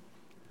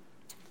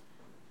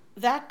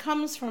 That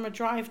comes from a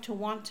drive to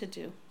want to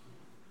do.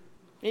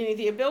 Meaning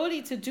the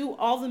ability to do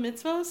all the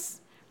mitzvahs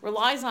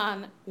relies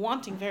on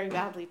wanting very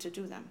badly to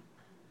do them.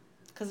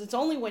 Because it's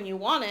only when you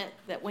want it,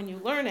 that when you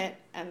learn it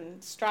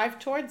and strive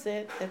towards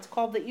it, it's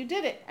called that you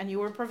did it and you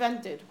were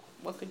prevented.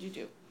 What could you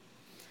do?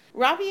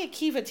 Rabbi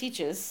Akiva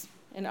teaches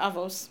in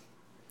Avos,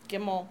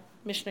 Gimel,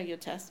 Mishnah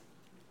Yotes.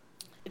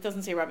 It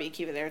doesn't say Rabbi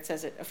Akiva there, it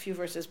says it a few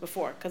verses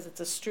before, because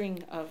it's a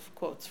string of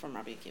quotes from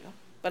Rabbi Akiva.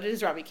 But it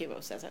is Rabbi Akiva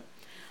who says it.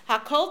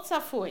 Hakol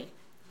tzafui,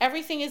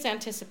 everything is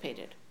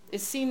anticipated,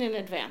 is seen in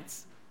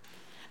advance.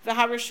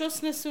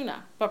 V'harshut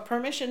Nituna, but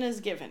permission is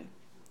given.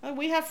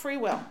 We have free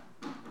will.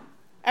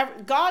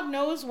 God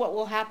knows what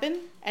will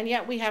happen, and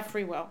yet we have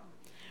free will.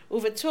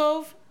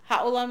 Uvetov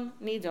ha'olam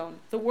nidon,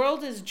 the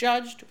world is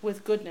judged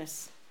with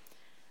goodness.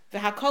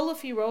 V'hakol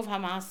lefi rov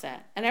ha'maaseh,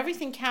 and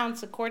everything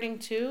counts according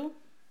to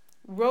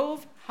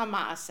rov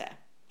ha'maaseh.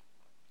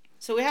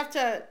 So we have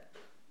to,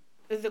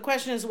 the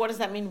question is, what does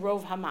that mean,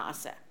 rov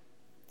ha'maaseh?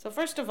 So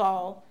first of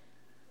all,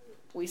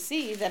 we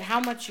see that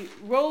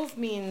rov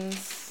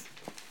means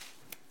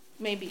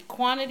maybe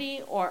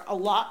quantity or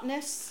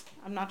allotness.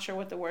 I'm not sure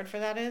what the word for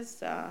that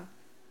is.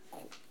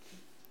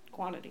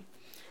 Quantity.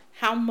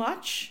 How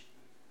much?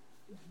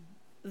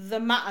 The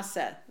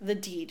ma'aseh, the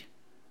deed.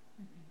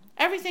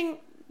 Everything,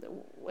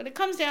 what it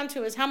comes down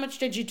to is how much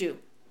did you do?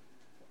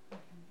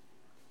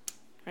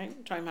 Right?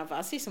 We're talking about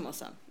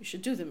ועשיתם. You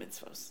should do the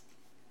mitzvos.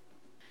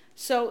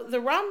 So the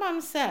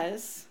Rambam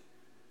says,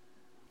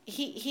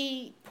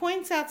 he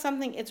points out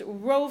something, it's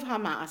rov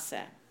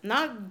ha'maaseh,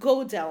 not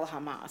godel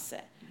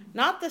ha'maaseh,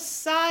 not the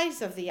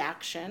size of the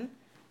action,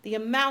 the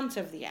amount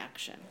of the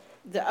action,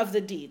 of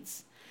the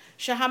deeds.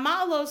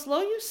 Shehamalos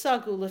lo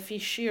yusagu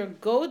lefi shir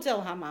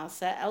godel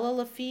ha'maaseh,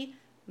 ela lefi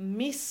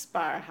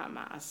mispar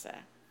ha'maaseh.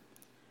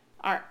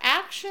 Our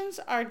actions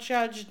are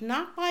judged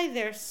not by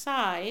their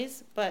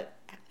size, but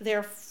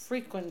their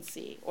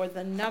frequency, or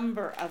the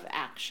number of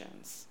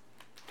actions.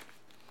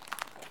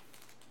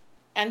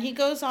 And he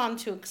goes on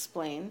to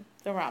explain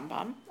the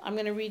Rambam. I'm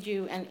going to read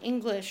you an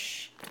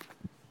English,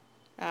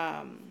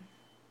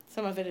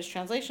 some of it is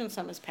translation,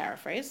 some is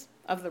paraphrase,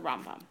 of the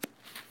Rambam.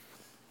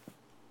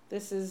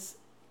 This is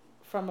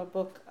from a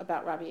book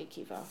about Rabbi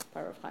Akiva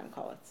by Rav Chaim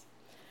Kolitz.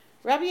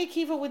 Rabbi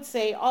Akiva would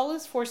say, all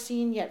is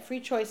foreseen, yet free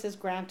choice is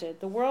granted.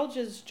 The world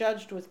is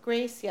judged with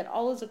grace, yet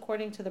all is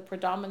according to the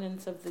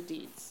predominance of the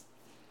deeds.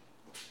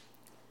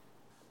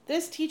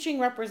 This teaching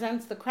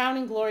represents the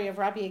crowning glory of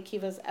Rabbi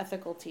Akiva's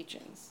ethical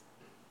teachings.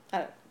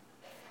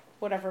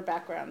 Whatever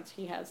background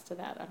he has to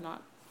that,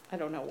 I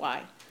don't know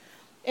why.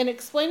 In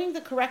explaining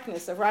the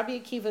correctness of Rabbi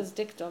Akiva's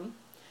dictum,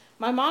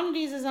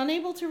 Maimonides is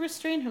unable to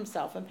restrain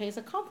himself and pays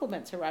a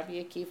compliment to Rabbi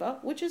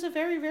Akiva, which is a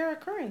very rare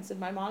occurrence in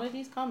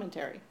Maimonides'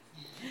 commentary.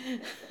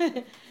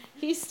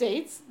 He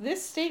states,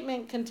 this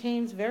statement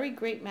contains very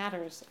great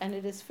matters, and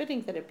it is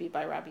fitting that it be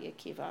by Rabbi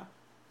Akiva.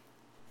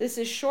 This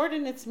is short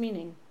in its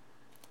meaning.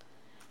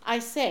 I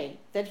say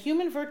that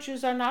human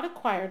virtues are not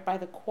acquired by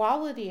the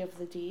quality of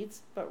the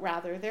deeds, but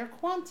rather their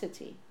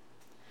quantity.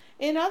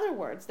 In other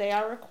words, they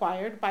are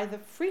acquired by the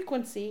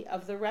frequency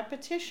of the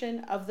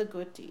repetition of the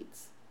good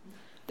deeds.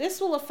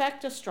 This will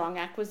effect a strong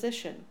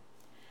acquisition,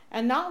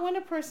 and not when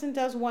a person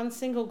does one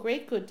single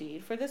great good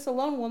deed, for this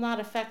alone will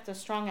not effect a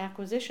strong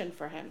acquisition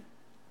for him.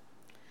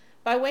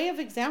 By way of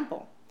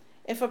example,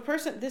 if a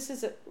person, this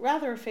is a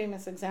rather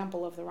famous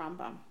example of the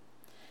Rambam,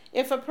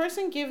 if a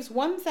person gives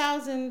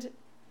 1,000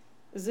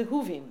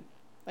 zehuvim,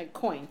 like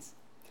coins,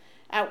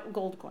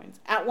 gold coins,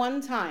 at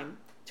one time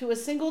to a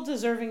single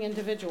deserving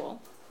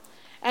individual,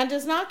 and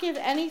does not give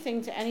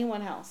anything to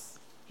anyone else,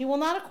 he will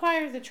not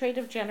acquire the trait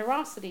of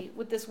generosity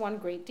with this one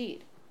great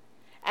deed,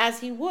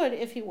 as he would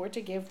if he were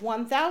to give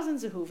 1,000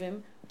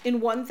 zehuvim in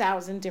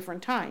 1,000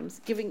 different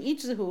times, giving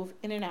each zehuv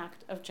in an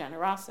act of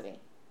generosity.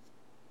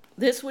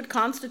 This would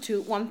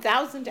constitute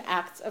 1,000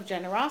 acts of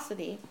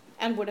generosity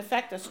and would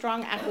effect a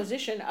strong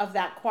acquisition of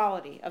that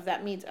quality, of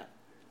that midah.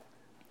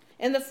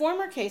 In the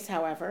former case,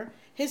 however,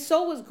 his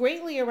soul was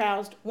greatly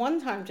aroused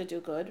one time to do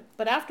good,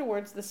 but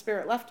afterwards the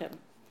spirit left him.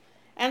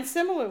 And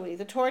similarly,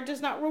 the Torah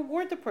does not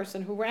reward the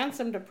person who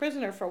ransomed a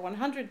prisoner for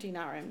 100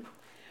 dinarim,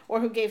 or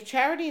who gave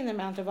charity in the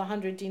amount of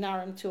 100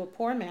 dinarim to a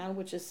poor man,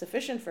 which is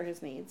sufficient for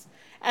his needs,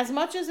 as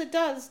much as it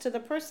does to the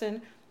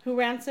person who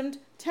ransomed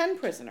 10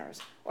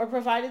 prisoners, or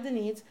provided the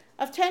needs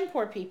of 10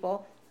 poor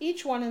people,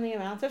 each one in the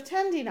amount of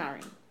 10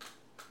 dinarim.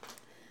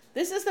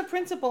 This is the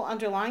principle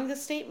underlying the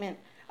statement,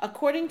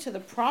 according to the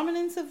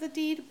prominence of the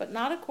deed, but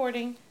not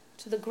according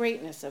to the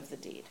greatness of the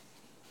deed.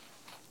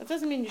 That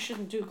doesn't mean you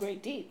shouldn't do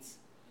great deeds.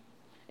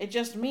 It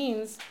just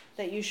means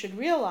that you should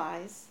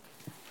realize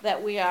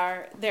that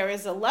there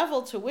is a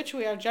level to which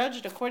we are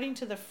judged according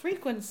to the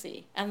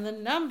frequency and the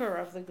number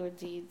of the good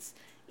deeds,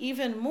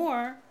 even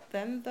more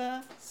than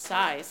the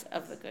size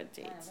of the good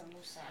deeds.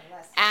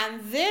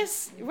 And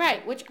this,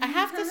 right, which I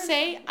have to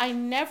say, I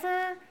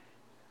never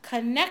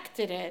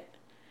connected it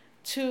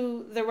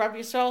to the Rabbi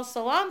Yisrael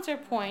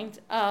Salanter point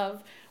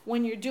of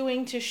when you're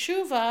doing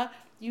teshuvah,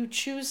 you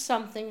choose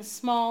something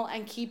small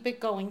and keep it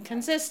going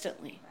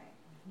consistently.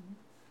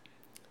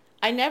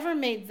 I never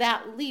made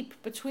that leap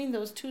between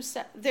those two.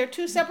 They're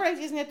two separate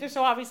ideas, and yet they're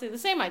so obviously the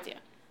same idea.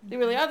 They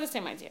really are the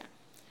same idea.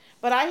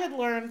 But I had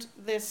learned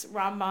this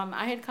Rambam,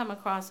 I had come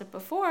across it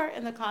before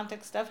in the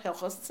context of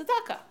Hilchos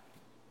Tzedakah.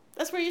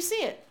 That's where you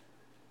see it.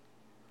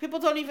 People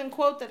don't even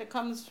quote that it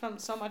comes from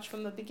so much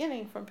from the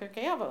beginning, from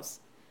Pirkei Avos.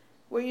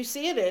 Where you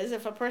see it is,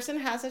 if a person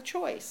has a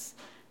choice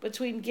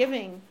between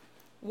giving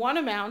one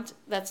amount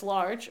that's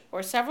large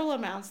or several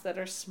amounts that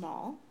are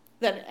small,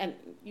 and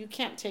you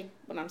can't take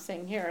what I'm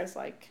saying here as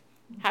like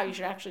how you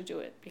should actually do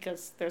it,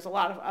 because there's a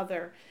lot of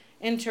other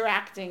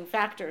interacting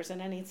factors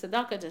in any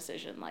tzedakah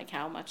decision, like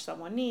how much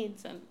someone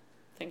needs and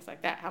things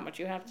like that, how much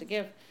you have to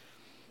give.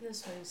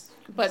 That's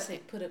why you say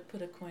put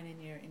a coin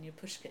in your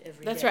pushka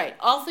every That's day. right.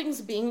 All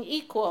things being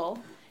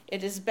equal,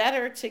 it is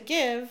better to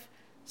give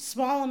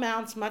small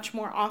amounts much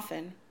more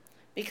often,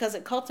 because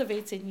it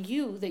cultivates in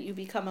you that you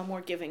become a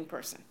more giving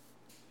person.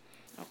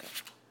 Okay.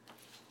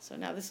 So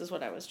now this is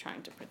what I was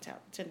trying to print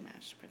out. Didn't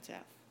manage to print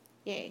out.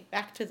 Yay.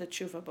 Back to the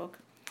tshuva book.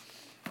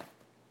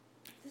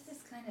 This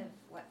is kind of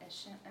what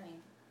Hashem,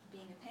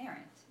 being a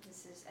parent,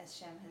 this is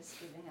Hashem has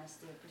given us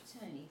the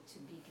opportunity to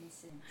be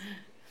consistent.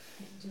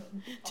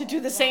 To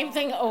do the same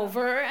thing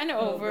over and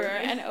over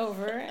and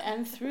over,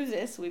 and through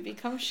this we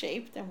become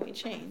shaped and we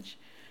change.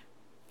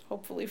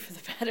 Hopefully for the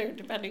better,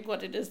 depending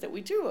what it is that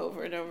we do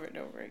over and over and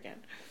over again.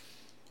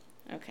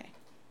 Okay.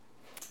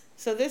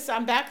 So this,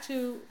 I'm back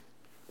to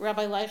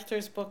Rabbi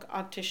Leichter's book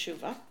on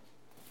Teshuvah,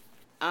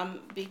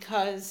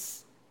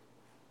 because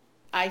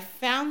I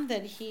found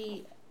that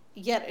he,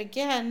 yet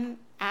again,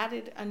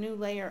 added a new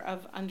layer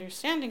of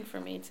understanding for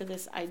me to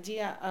this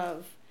idea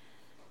of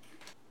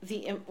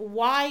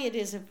why it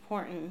is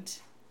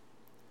important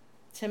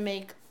to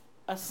make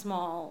a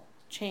small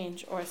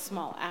change or a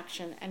small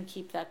action and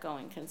keep that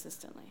going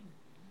consistently.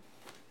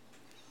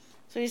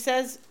 So he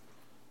says,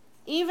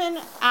 even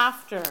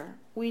after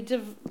we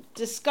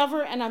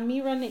discover an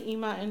amira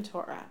ne'ima in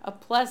Torah, a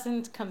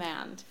pleasant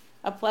command,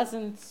 a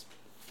pleasant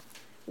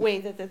way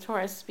that the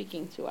Torah is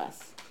speaking to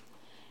us,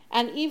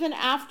 and even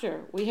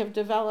after we have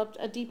developed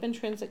a deep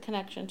intrinsic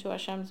connection to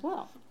Hashem's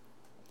will,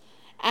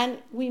 and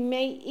we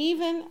may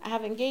even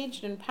have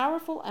engaged in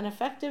powerful and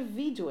effective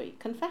vidui,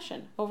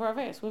 confession, over our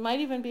various. We might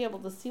even be able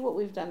to see what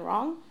we've done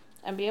wrong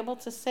and be able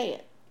to say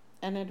it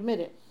and admit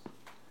it.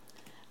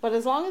 But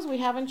as long as we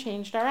haven't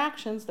changed our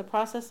actions, the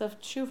process of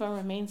tshuva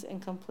remains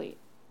incomplete.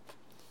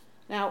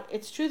 Now,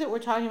 it's true that we're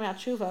talking about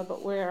tshuva,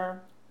 but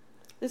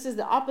this is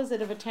the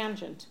opposite of a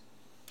tangent.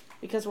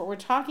 Because what we're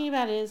talking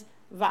about is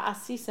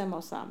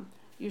ועשיתם.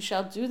 You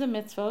shall do the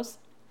mitzvos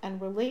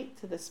and relate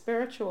to the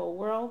spiritual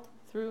world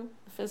through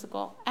the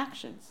physical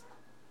actions.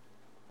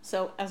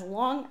 So as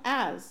long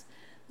as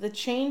the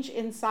change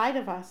inside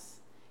of us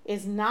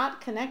is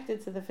not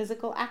connected to the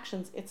physical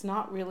actions, it's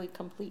not really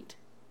complete.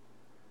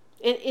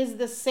 It is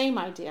the same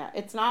idea.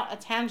 It's not a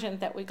tangent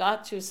that we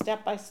got to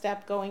step by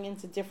step going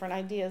into different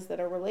ideas that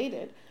are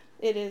related.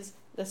 It is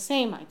the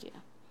same idea.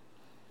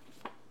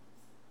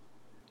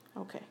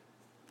 Okay.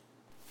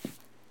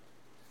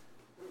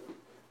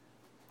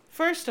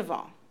 First of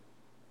all,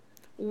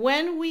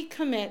 when we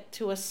commit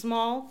to a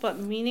small but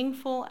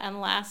meaningful and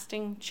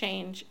lasting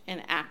change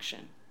in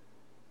action,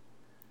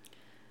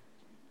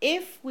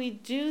 if we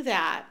do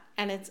that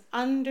and it's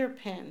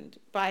underpinned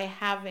by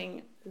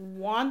having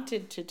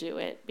wanted to do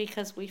it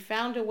because we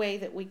found a way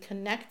that we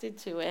connected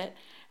to it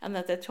and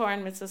that the Torah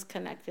and mitzvahs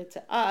connected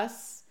to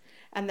us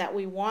and that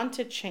we want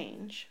to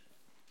change,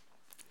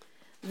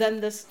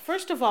 then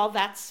first of all,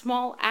 that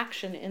small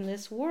action in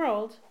this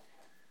world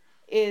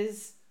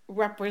is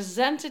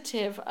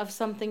representative of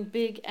something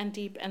big and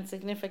deep and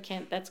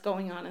significant that's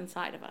going on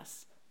inside of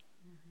us.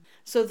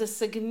 So the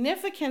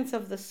significance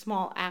of the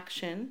small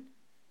action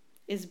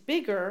is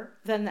bigger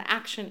than the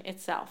action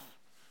itself.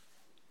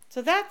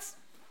 So that's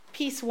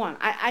piece one.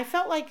 I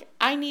felt like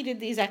I needed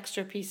these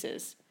extra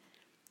pieces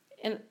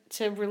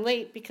to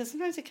relate, because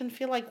sometimes it can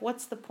feel like,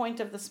 what's the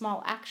point of the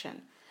small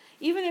action?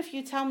 Even if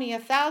you tell me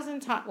 1,000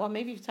 times, well,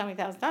 maybe if you tell me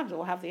 1,000 times, it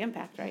will have the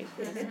impact, right?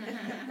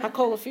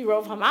 Hakol lefi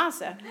rov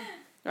hamasa.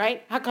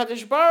 Right?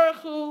 HaKadosh Baruch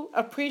Hu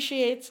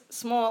appreciates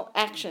small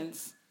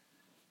actions.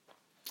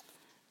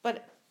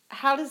 But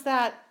how does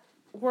that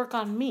work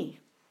on me?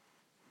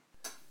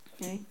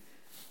 Okay?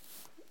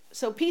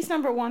 So piece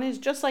number one is,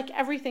 just like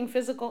everything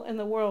physical in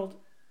the world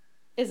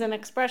is an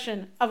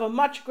expression of a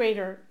much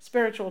greater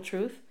spiritual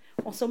truth,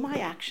 also my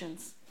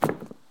actions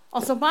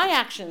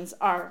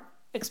are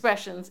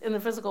expressions in the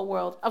physical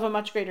world of a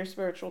much greater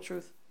spiritual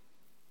truth.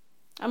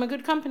 I'm a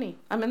good company.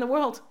 I'm in the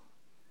world.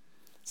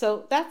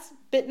 So that's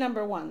bit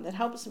number one that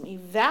helps me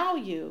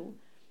value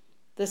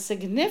the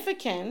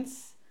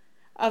significance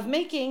of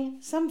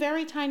making some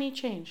very tiny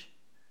change.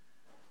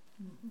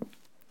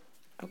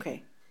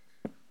 Okay.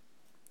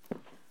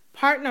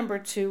 part number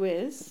 2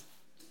 is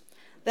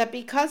that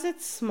because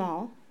it's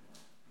small,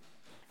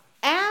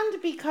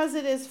 and because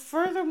it is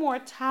furthermore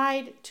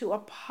tied to a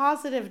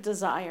positive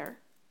desire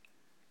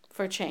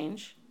for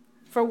change,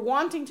 for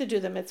wanting to do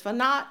the mitzvah,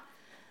 not,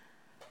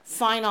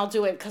 fine, I'll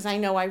do it because I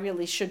know I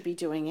really should be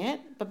doing it,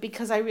 but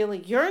because I really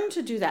yearn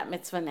to do that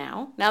mitzvah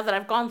now that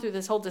I've gone through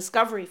this whole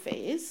discovery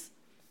phase,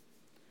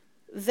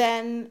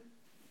 then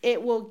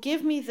it will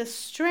give me the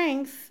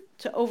strength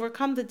to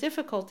overcome the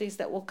difficulties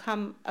that will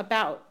come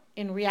about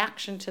in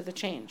reaction to the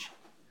change.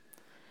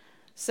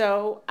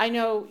 So I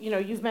know,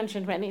 you've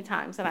mentioned many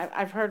times, and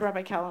I've heard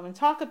Rabbi Kellerman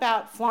talk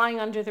about flying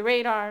under the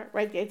radar,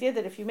 right? The idea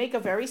that if you make a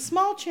very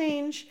small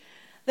change,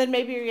 then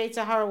maybe your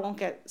Yetzer Hara won't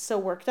get so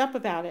worked up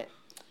about it.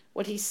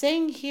 What he's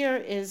saying here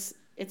is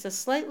it's a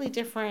slightly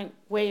different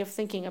way of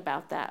thinking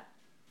about that.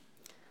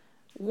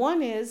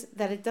 One is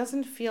that it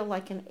doesn't feel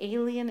like an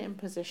alien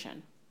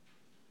imposition.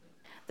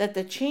 That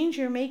the change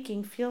you're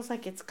making feels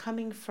like it's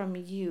coming from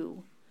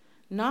you,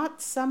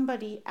 not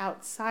somebody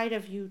outside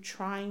of you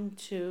trying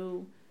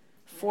to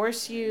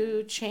force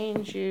you,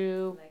 change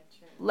you,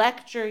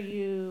 lecture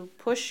you,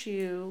 push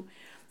you.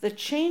 The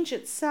change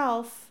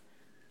itself,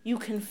 you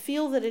can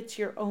feel that it's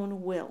your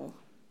own will.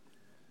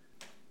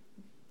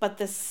 But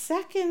the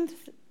second,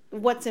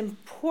 what's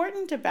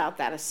important about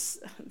that is,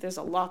 there's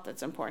a lot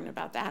that's important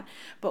about that,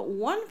 but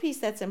one piece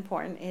that's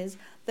important is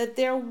that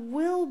there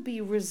will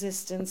be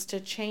resistance to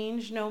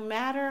change no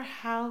matter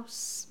how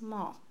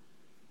small.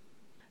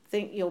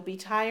 Think you'll be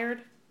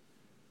tired.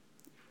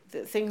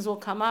 Things will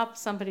come up.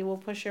 Somebody will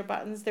push your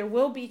buttons. There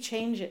will be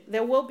change.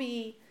 There will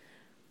be,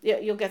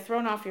 you'll get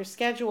thrown off your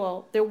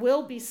schedule. There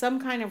will be some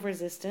kind of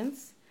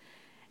resistance.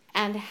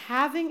 And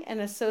having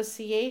an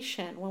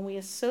association, when we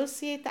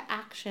associate the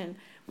action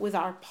with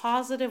our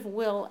positive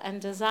will and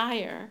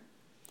desire,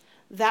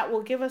 that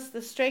will give us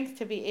the strength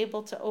to be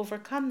able to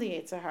overcome the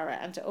Yetzer Hara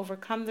and to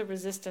overcome the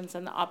resistance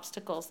and the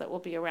obstacles that will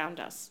be around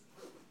us.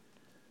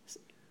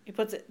 He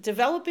puts it,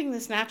 developing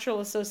this natural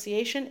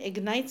association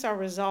ignites our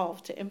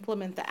resolve to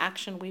implement the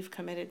action we've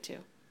committed to.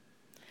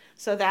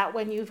 So that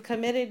when you've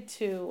committed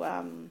to,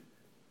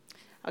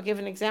 I'll give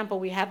an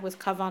example we had with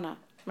Kavana.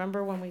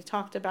 Remember when we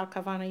talked about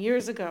Kavana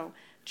years ago?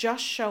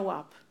 Just show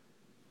up.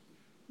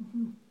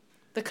 Mm-hmm.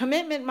 The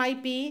commitment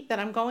might be that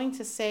I'm going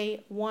to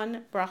say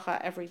one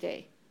bracha every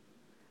day.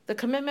 The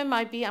commitment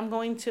might be I'm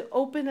going to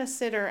open a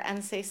siddur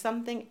and say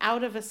something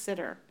out of a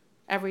siddur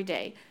every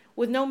day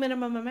with no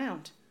minimum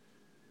amount.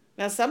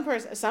 Now,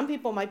 some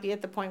people might be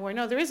at the point where,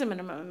 no, there is a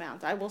minimum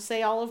amount. I will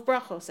say all of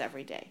brachos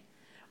every day.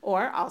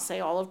 Or I'll say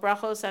all of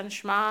brachos and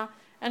Shema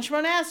and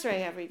Shmona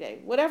Esrei every day.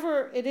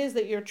 Whatever it is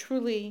that you're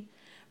truly,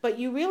 but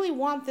you really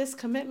want this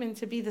commitment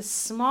to be the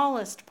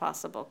smallest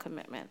possible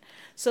commitment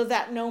so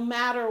that no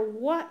matter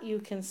what, you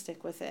can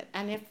stick with it.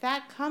 And if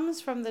that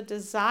comes from the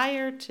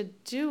desire to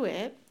do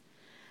it,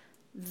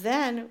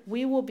 then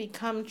we will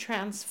become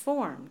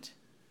transformed.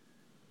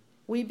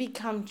 We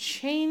become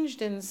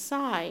changed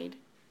inside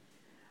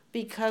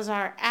because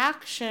our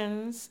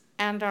actions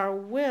and our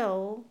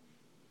will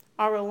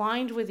are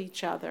aligned with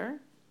each other,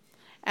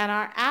 and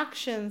our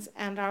actions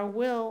and our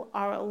will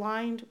are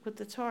aligned with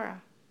the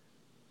Torah.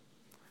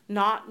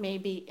 Not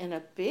maybe in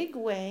a big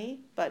way,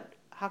 but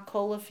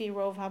hakol lefi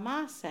rov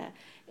hamaseh,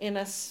 in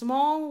a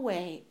small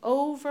way,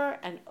 over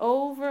and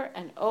over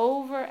and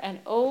over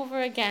and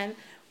over again,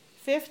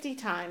 50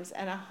 times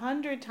and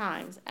 100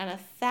 times and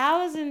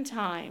 1,000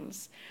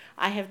 times,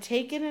 I have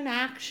taken an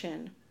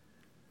action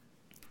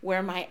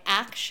where my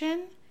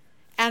action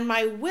and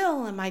my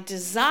will and my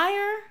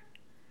desire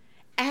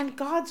and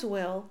God's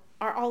will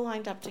are all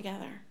lined up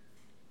together.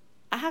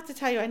 I have to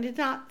tell you, I did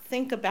not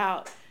think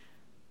about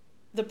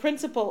the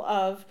principle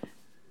of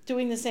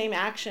doing the same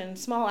action,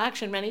 small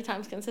action, many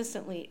times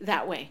consistently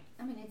that way.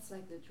 I mean, it's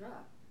like the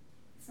drop.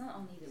 It's not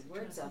only the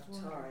words of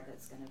Torah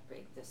that's going to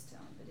break the stone,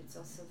 but it's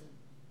also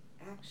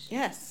the action.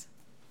 Yes,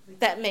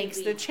 that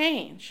makes the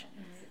change.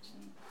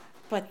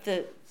 But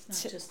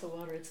it's not just the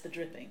water, it's the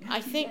dripping.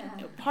 I think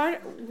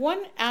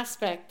one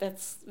aspect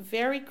that's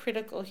very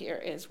critical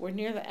here is we're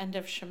near the end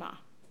of Shema,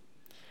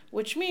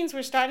 which means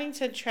we're starting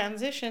to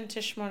transition to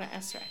Shmona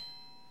Esrei.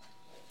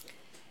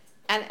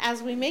 And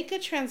as we make a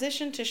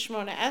transition to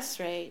Shmona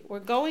Esrei, we're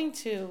going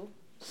to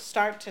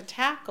start to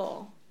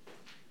tackle,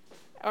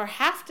 or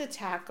have to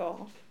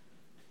tackle,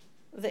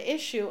 the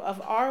issue of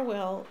our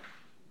will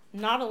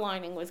not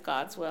aligning with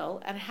God's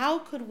will, and how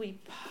could we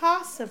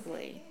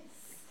possibly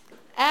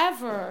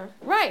ever,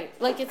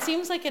 like it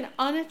seems like an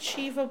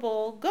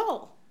unachievable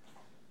goal.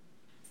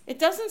 It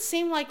doesn't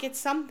seem like it's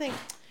something,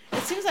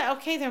 it seems like,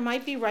 okay, there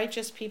might be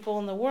righteous people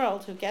in the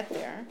world who get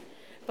there,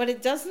 but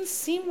it doesn't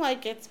seem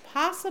like it's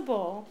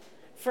possible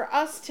for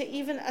us to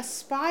even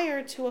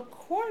aspire to a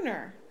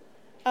corner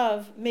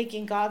of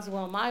making God's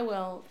will my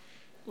will,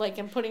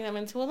 and putting them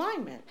into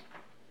alignment.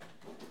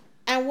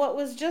 And what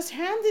was just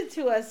handed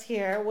to us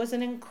here was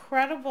an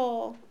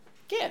incredible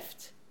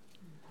gift,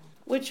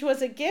 which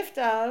was a gift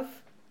of,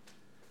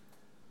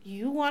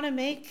 you want to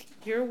make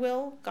your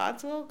will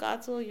God's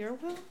will your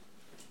will?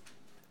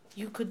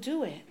 You could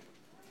do it.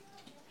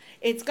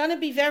 It's going to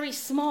be very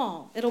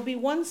small. It'll be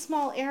one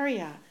small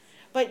area,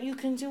 but you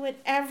can do it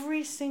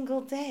every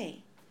single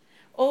day,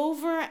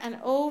 over and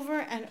over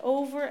and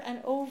over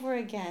and over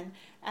again.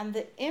 And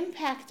the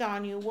impact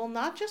on you will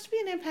not just be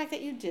an impact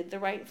that you did the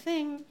right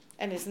thing,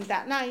 and isn't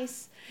that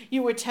nice?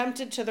 You were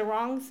tempted to the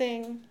wrong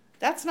thing.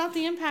 That's not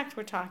the impact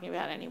we're talking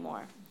about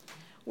anymore.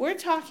 We're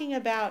talking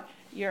about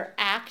your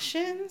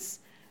actions,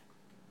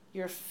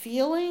 your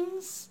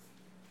feelings,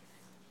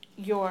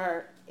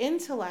 your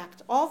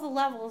intellect, all the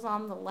levels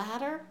on the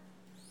ladder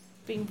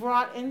being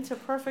brought into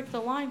perfect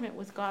alignment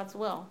with God's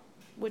will,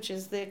 which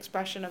is the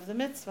expression of the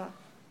mitzvah.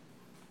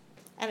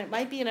 And it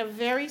might be in a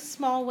very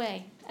small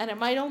way, and it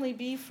might only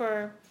be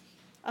for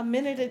a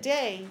minute a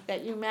day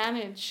that you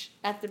manage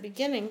at the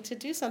beginning to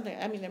do something.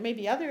 I mean, there may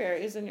be other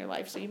areas in your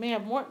life, so you may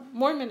have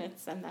more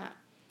minutes than that.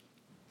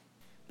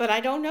 But I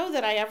don't know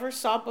that I ever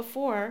saw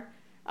before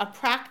a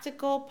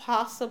practical,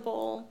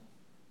 possible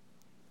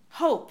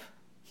hope,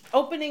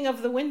 opening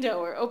of the window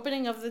or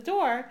opening of the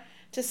door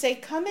to say,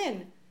 come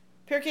in.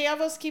 Pirkei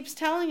Avos keeps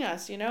telling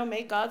us,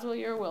 make God's will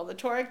your will. The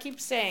Torah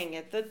keeps saying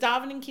it. The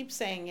davening keeps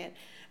saying it.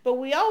 But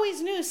we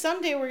always knew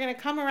someday we're going to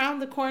come around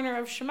the corner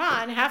of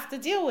Shema and have to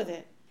deal with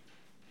it.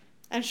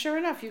 And sure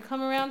enough, you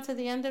come around to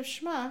the end of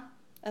Shema,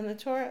 and the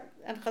Torah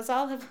and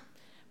Chazal have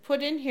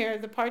put in here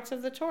the parts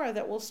of the Torah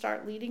that will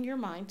start leading your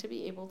mind to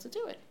be able to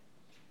do it.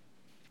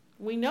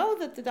 We know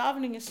that the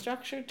davening is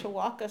structured to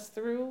walk us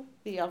through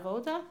the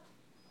avoda,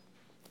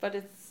 but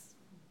it's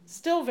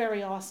still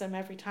very awesome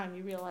every time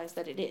you realize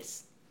that it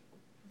is.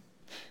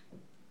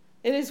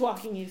 It is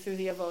walking you through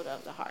the avoda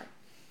of the heart.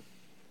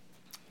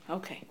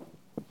 Okay.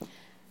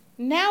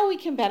 Now we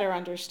can better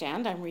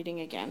understand, I'm reading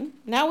again,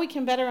 now we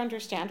can better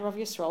understand Rav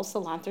Yisrael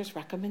Salanter's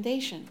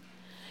recommendation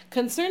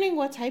concerning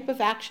what type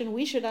of action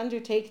we should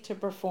undertake to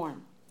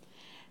perform.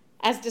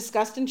 As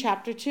discussed in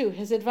Chapter 2,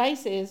 his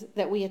advice is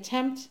that we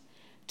attempt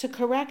to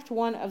correct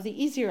one of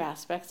the easier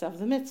aspects of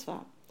the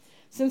mitzvah,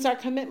 since our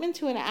commitment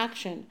to an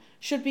action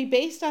should be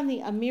based on the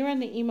Amira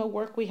Ne'ima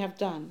work we have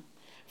done,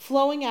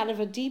 flowing out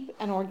of a deep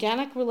and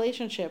organic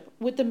relationship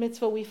with the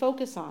mitzvah we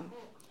focus on.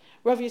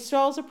 Rav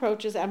Yisrael's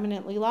approach is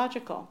eminently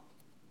logical.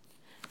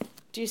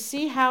 Do you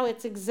see how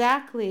it's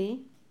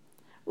exactly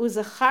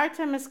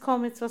Uzachartem es kol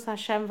mitzvos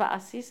Hashem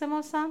va'asitem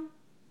osam?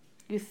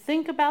 You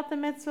think about the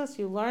mitzvos,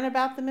 you learn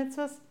about the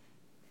mitzvos,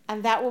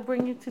 and that will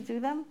bring you to do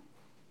them?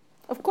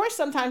 Of course,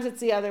 sometimes it's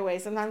the other way.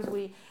 Sometimes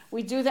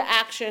we do the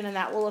action and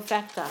that will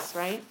affect us,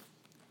 right?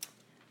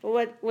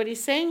 But what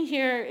he's saying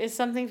here is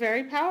something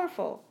very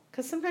powerful.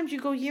 Because sometimes you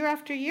go year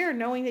after year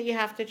knowing that you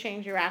have to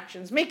change your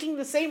actions, making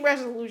the same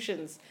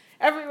resolutions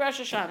every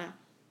Rosh Hashanah.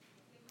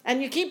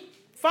 And you keep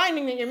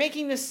finding that you're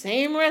making the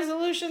same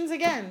resolutions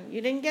again.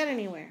 You didn't get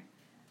anywhere.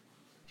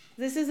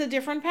 This is a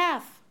different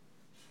path.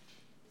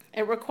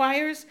 It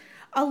requires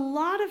a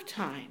lot of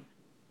time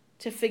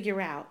to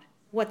figure out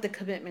what the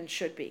commitment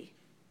should be.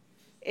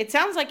 It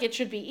sounds like it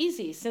should be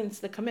easy since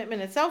the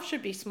commitment itself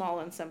should be small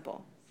and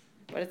simple.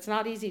 But it's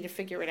not easy to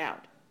figure it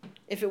out.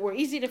 If it were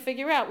easy to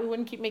figure out, we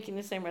wouldn't keep making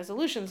the same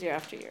resolutions year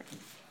after year.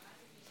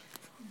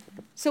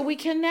 So we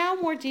can now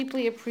more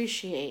deeply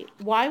appreciate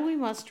why we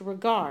must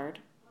regard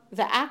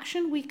the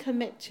action we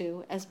commit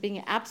to as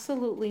being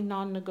absolutely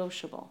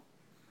non-negotiable,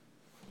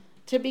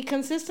 to be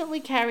consistently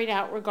carried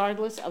out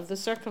regardless of the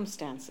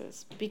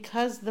circumstances,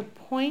 because the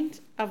point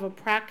of a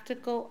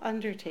practical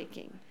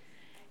undertaking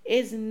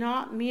is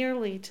not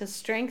merely to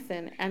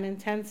strengthen and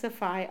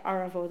intensify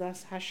our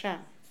avodas Hashem.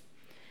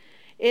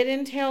 It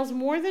entails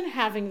more than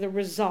having the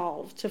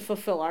resolve to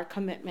fulfill our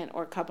commitment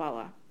or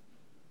Kabbalah.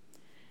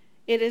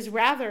 It is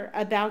rather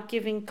about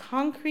giving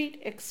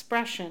concrete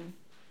expression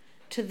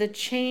to the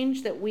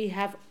change that we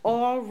have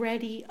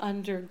already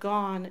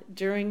undergone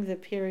during the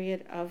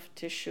period of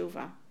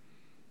Teshuvah.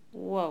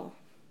 Whoa.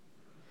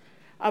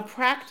 A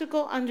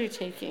practical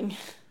undertaking.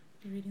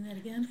 You reading that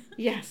again?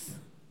 Yes.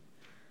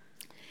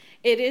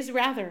 It is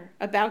rather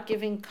about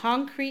giving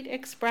concrete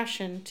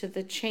expression to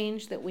the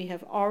change that we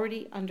have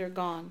already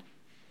undergone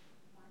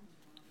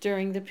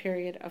during the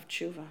period of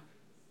Teshuvah.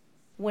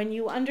 When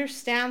you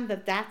understand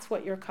that that's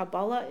what your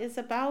Kabbalah is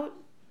about,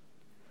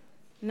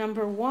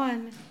 number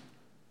one,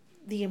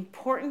 the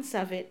importance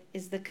of it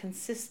is the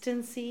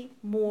consistency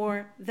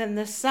more than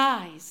the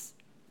size.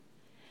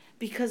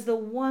 Because the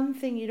one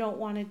thing you don't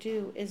want to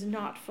do is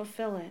not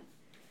fulfill it.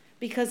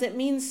 Because it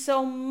means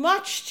so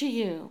much to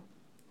you.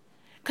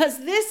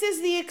 Because this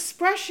is the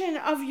expression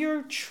of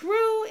your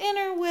true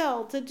inner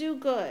will to do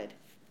good.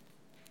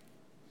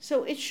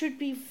 So it should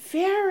be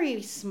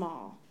very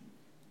small.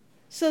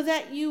 So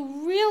that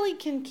you really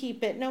can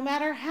keep it no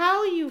matter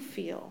how you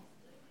feel.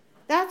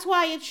 That's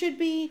why it should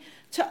be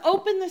to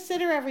open the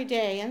siddur every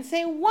day and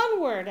say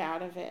one word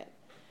out of it.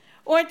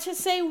 Or to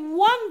say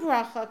one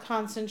bracha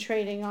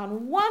concentrating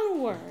on one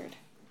word.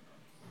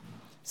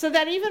 So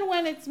that even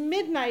when it's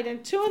midnight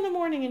and 2 a.m.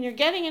 and you're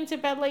getting into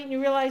bed late and you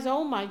realize,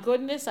 oh my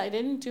goodness, I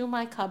didn't do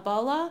my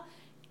Kabbalah,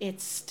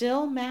 it's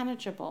still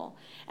manageable.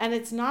 And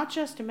it's not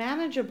just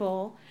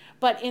manageable,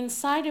 but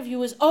inside of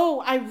you is,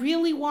 oh, I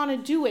really want to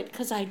do it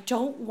because I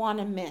don't want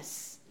to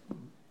miss.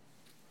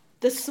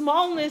 The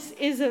smallness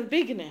is a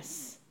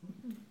bigness.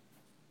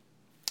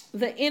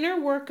 The inner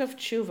work of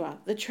tshuva,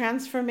 the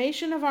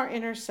transformation of our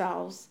inner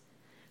selves,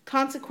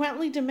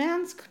 consequently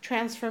demands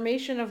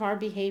transformation of our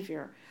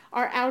behavior,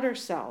 our outer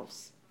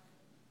selves.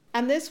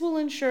 And this will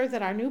ensure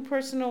that our new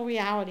personal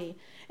reality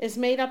is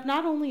made up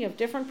not only of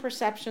different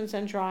perceptions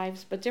and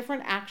drives, but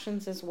different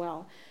actions as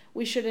well.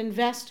 We should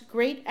invest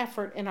great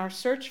effort in our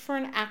search for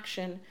an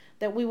action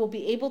that we will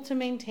be able to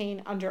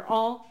maintain under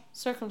all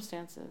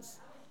circumstances.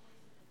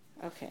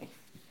 Okay.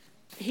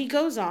 He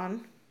goes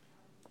on.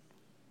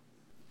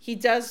 He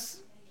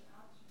does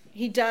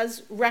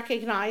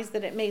recognize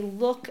that it may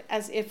look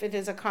as if it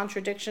is a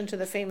contradiction to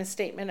the famous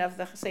statement of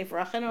the Sefer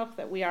HaChinuch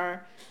that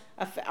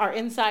our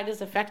inside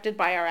is affected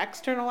by our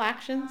external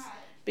actions,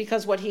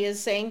 because what he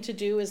is saying to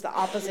do is the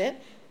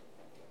opposite.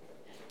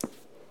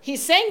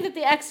 He's saying that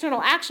the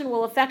external action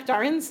will affect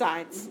our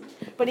insides,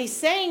 but he's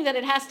saying that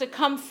it has to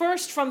come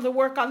first from the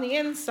work on the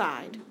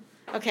inside,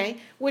 okay?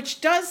 Which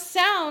does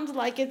sound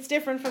like it's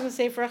different from the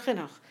Sefer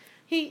HaChinuch.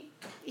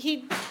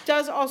 He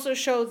does also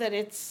show that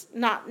it's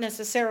not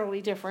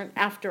necessarily different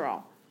after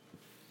all.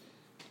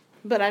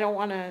 But I don't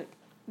want to...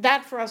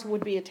 That for us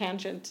would be a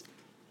tangent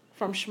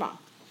from Shema.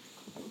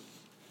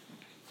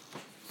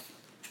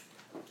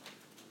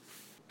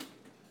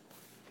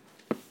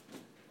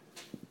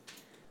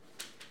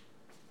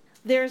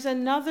 There's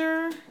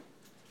another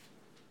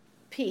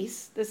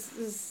piece, this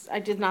is I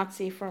did not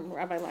see from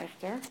Rabbi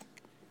Leichter,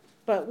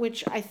 but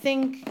which I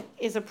think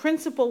is a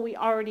principle we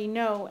already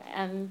know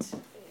and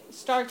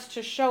starts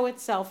to show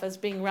itself as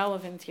being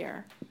relevant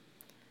here,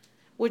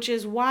 which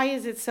is, why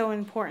is it so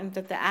important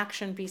that the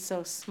action be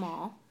so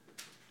small?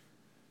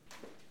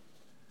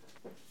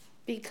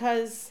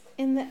 Because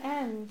in the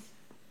end,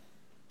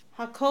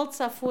 Hakol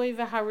Tzafui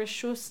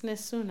v'harshut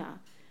Nituna,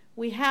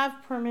 we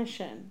have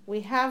permission,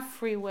 we have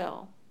free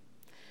will,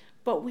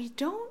 but we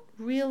don't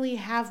really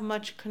have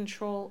much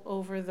control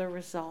over the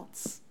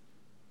results.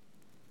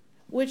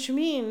 Which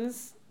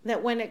means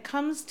that when it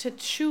comes to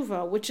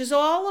tshuva, which is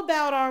all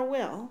about our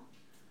will,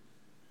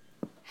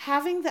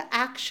 having the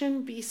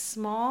action be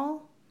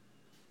small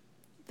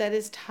that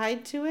is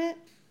tied to it,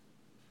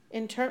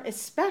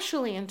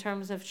 especially in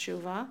terms of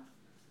tshuva,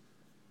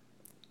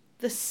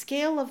 the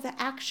scale of the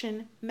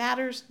action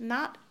matters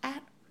not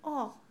at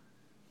all.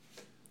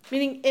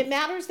 Meaning it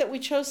matters that we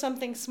chose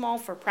something small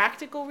for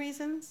practical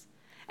reasons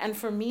and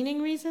for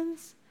meaning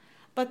reasons,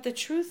 but the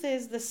truth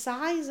is the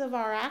size of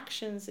our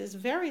actions is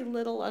very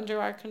little under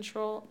our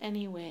control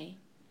anyway.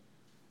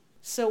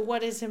 So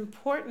what is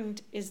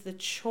important is the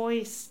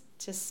choice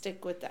to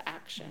stick with the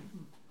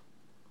action.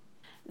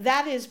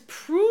 That is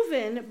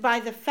proven by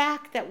the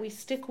fact that we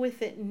stick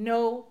with it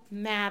no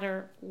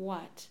matter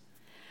what.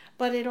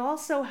 But it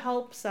also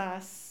helps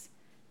us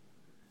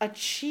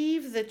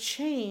achieve the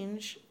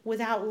change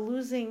without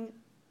losing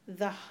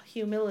the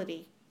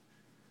humility.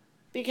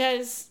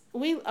 Because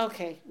we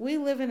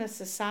live in a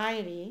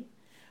society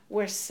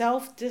where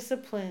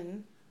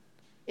self-discipline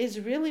is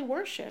really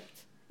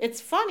worshipped.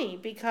 It's funny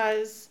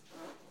because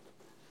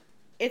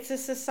it's a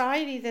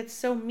society that's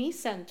so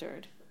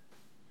me-centered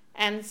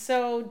and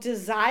so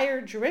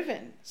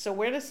desire-driven. So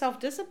where does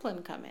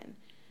self-discipline come in?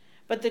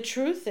 But the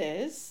truth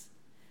is,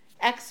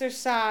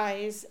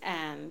 exercise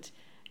and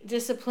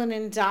discipline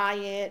in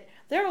diet,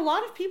 there are a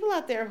lot of people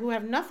out there who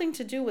have nothing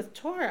to do with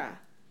Torah,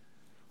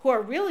 who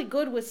are really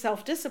good with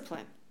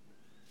self-discipline.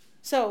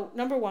 So,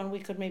 number one, we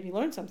could maybe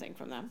learn something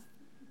from them.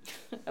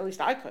 At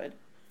least I could.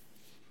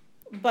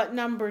 But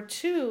number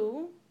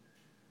two,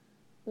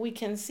 we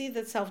can see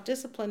that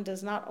self-discipline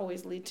does not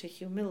always lead to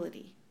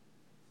humility.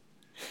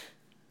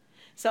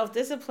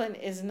 Self-discipline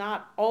is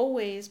not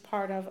always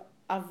part of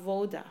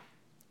avoda,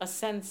 a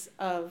sense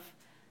of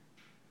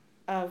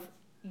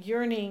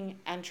yearning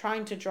and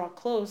trying to draw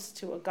close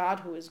to a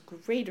God who is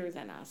greater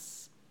than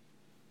us.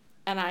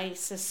 And I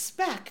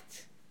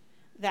suspect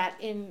that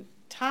in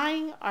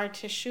tying our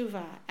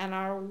teshuvah and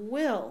our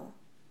will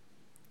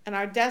and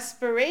our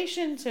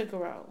desperation to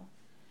grow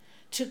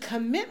to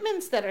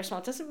commitments that are small,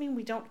 it doesn't mean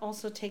we don't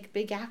also take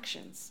big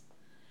actions.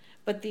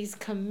 But these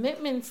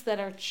commitments that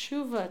are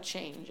tshuva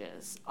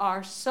changes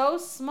are so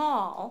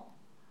small,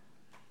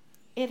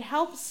 it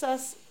helps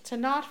us to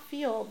not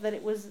feel that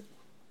it was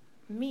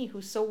me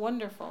who's so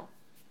wonderful.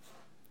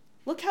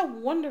 Look how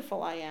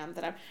wonderful I am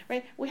that I'm,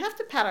 right? We have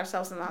to pat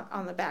ourselves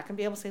on the back and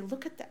be able to say,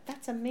 look at that,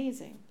 that's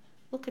amazing.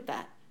 Look at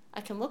that. I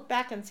can look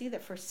back and see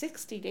that for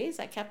 60 days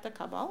I kept the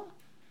Kabbalah.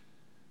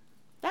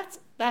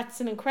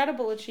 That's an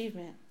incredible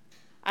achievement.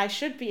 I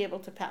should be able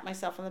to pat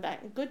myself on the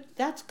back. Good,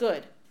 that's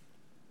good.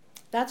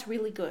 That's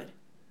really good.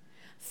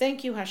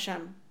 Thank you,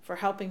 Hashem, for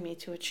helping me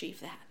to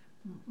achieve that.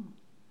 Mm-hmm.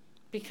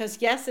 Because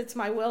yes, it's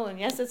my will, and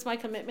yes, it's my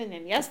commitment,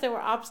 and yes, there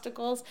were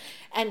obstacles,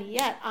 and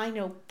yet I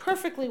know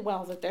perfectly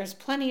well that there's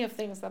plenty of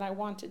things that I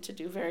wanted to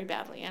do very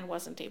badly and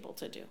wasn't able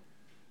to do.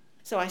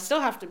 So I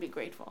still have to be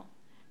grateful.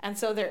 And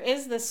so there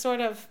is this sort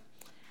of,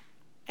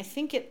 I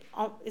think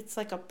it's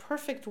like a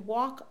perfect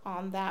walk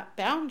on that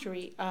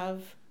boundary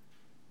of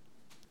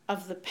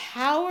the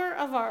power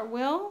of our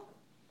will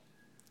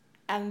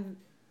and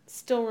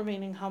still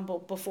remaining humble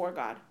before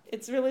God.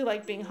 It's really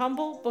like being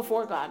humble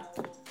before God.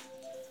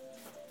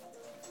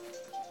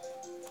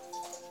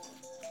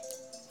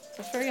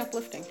 It's very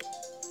uplifting.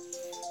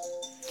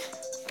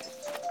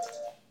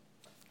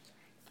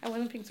 I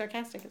wasn't being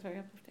sarcastic. It's very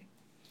uplifting.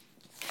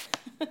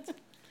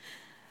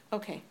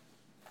 Okay.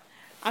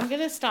 I'm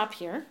going to stop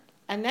here.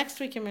 And next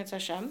week in Mitzvah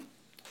Hashem,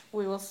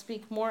 we will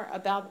speak more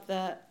about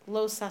the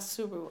lo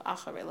sasuru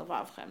acharei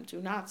levavchem.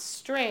 Do not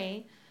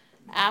stray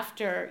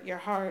after your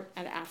heart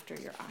and after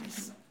your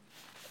eyes.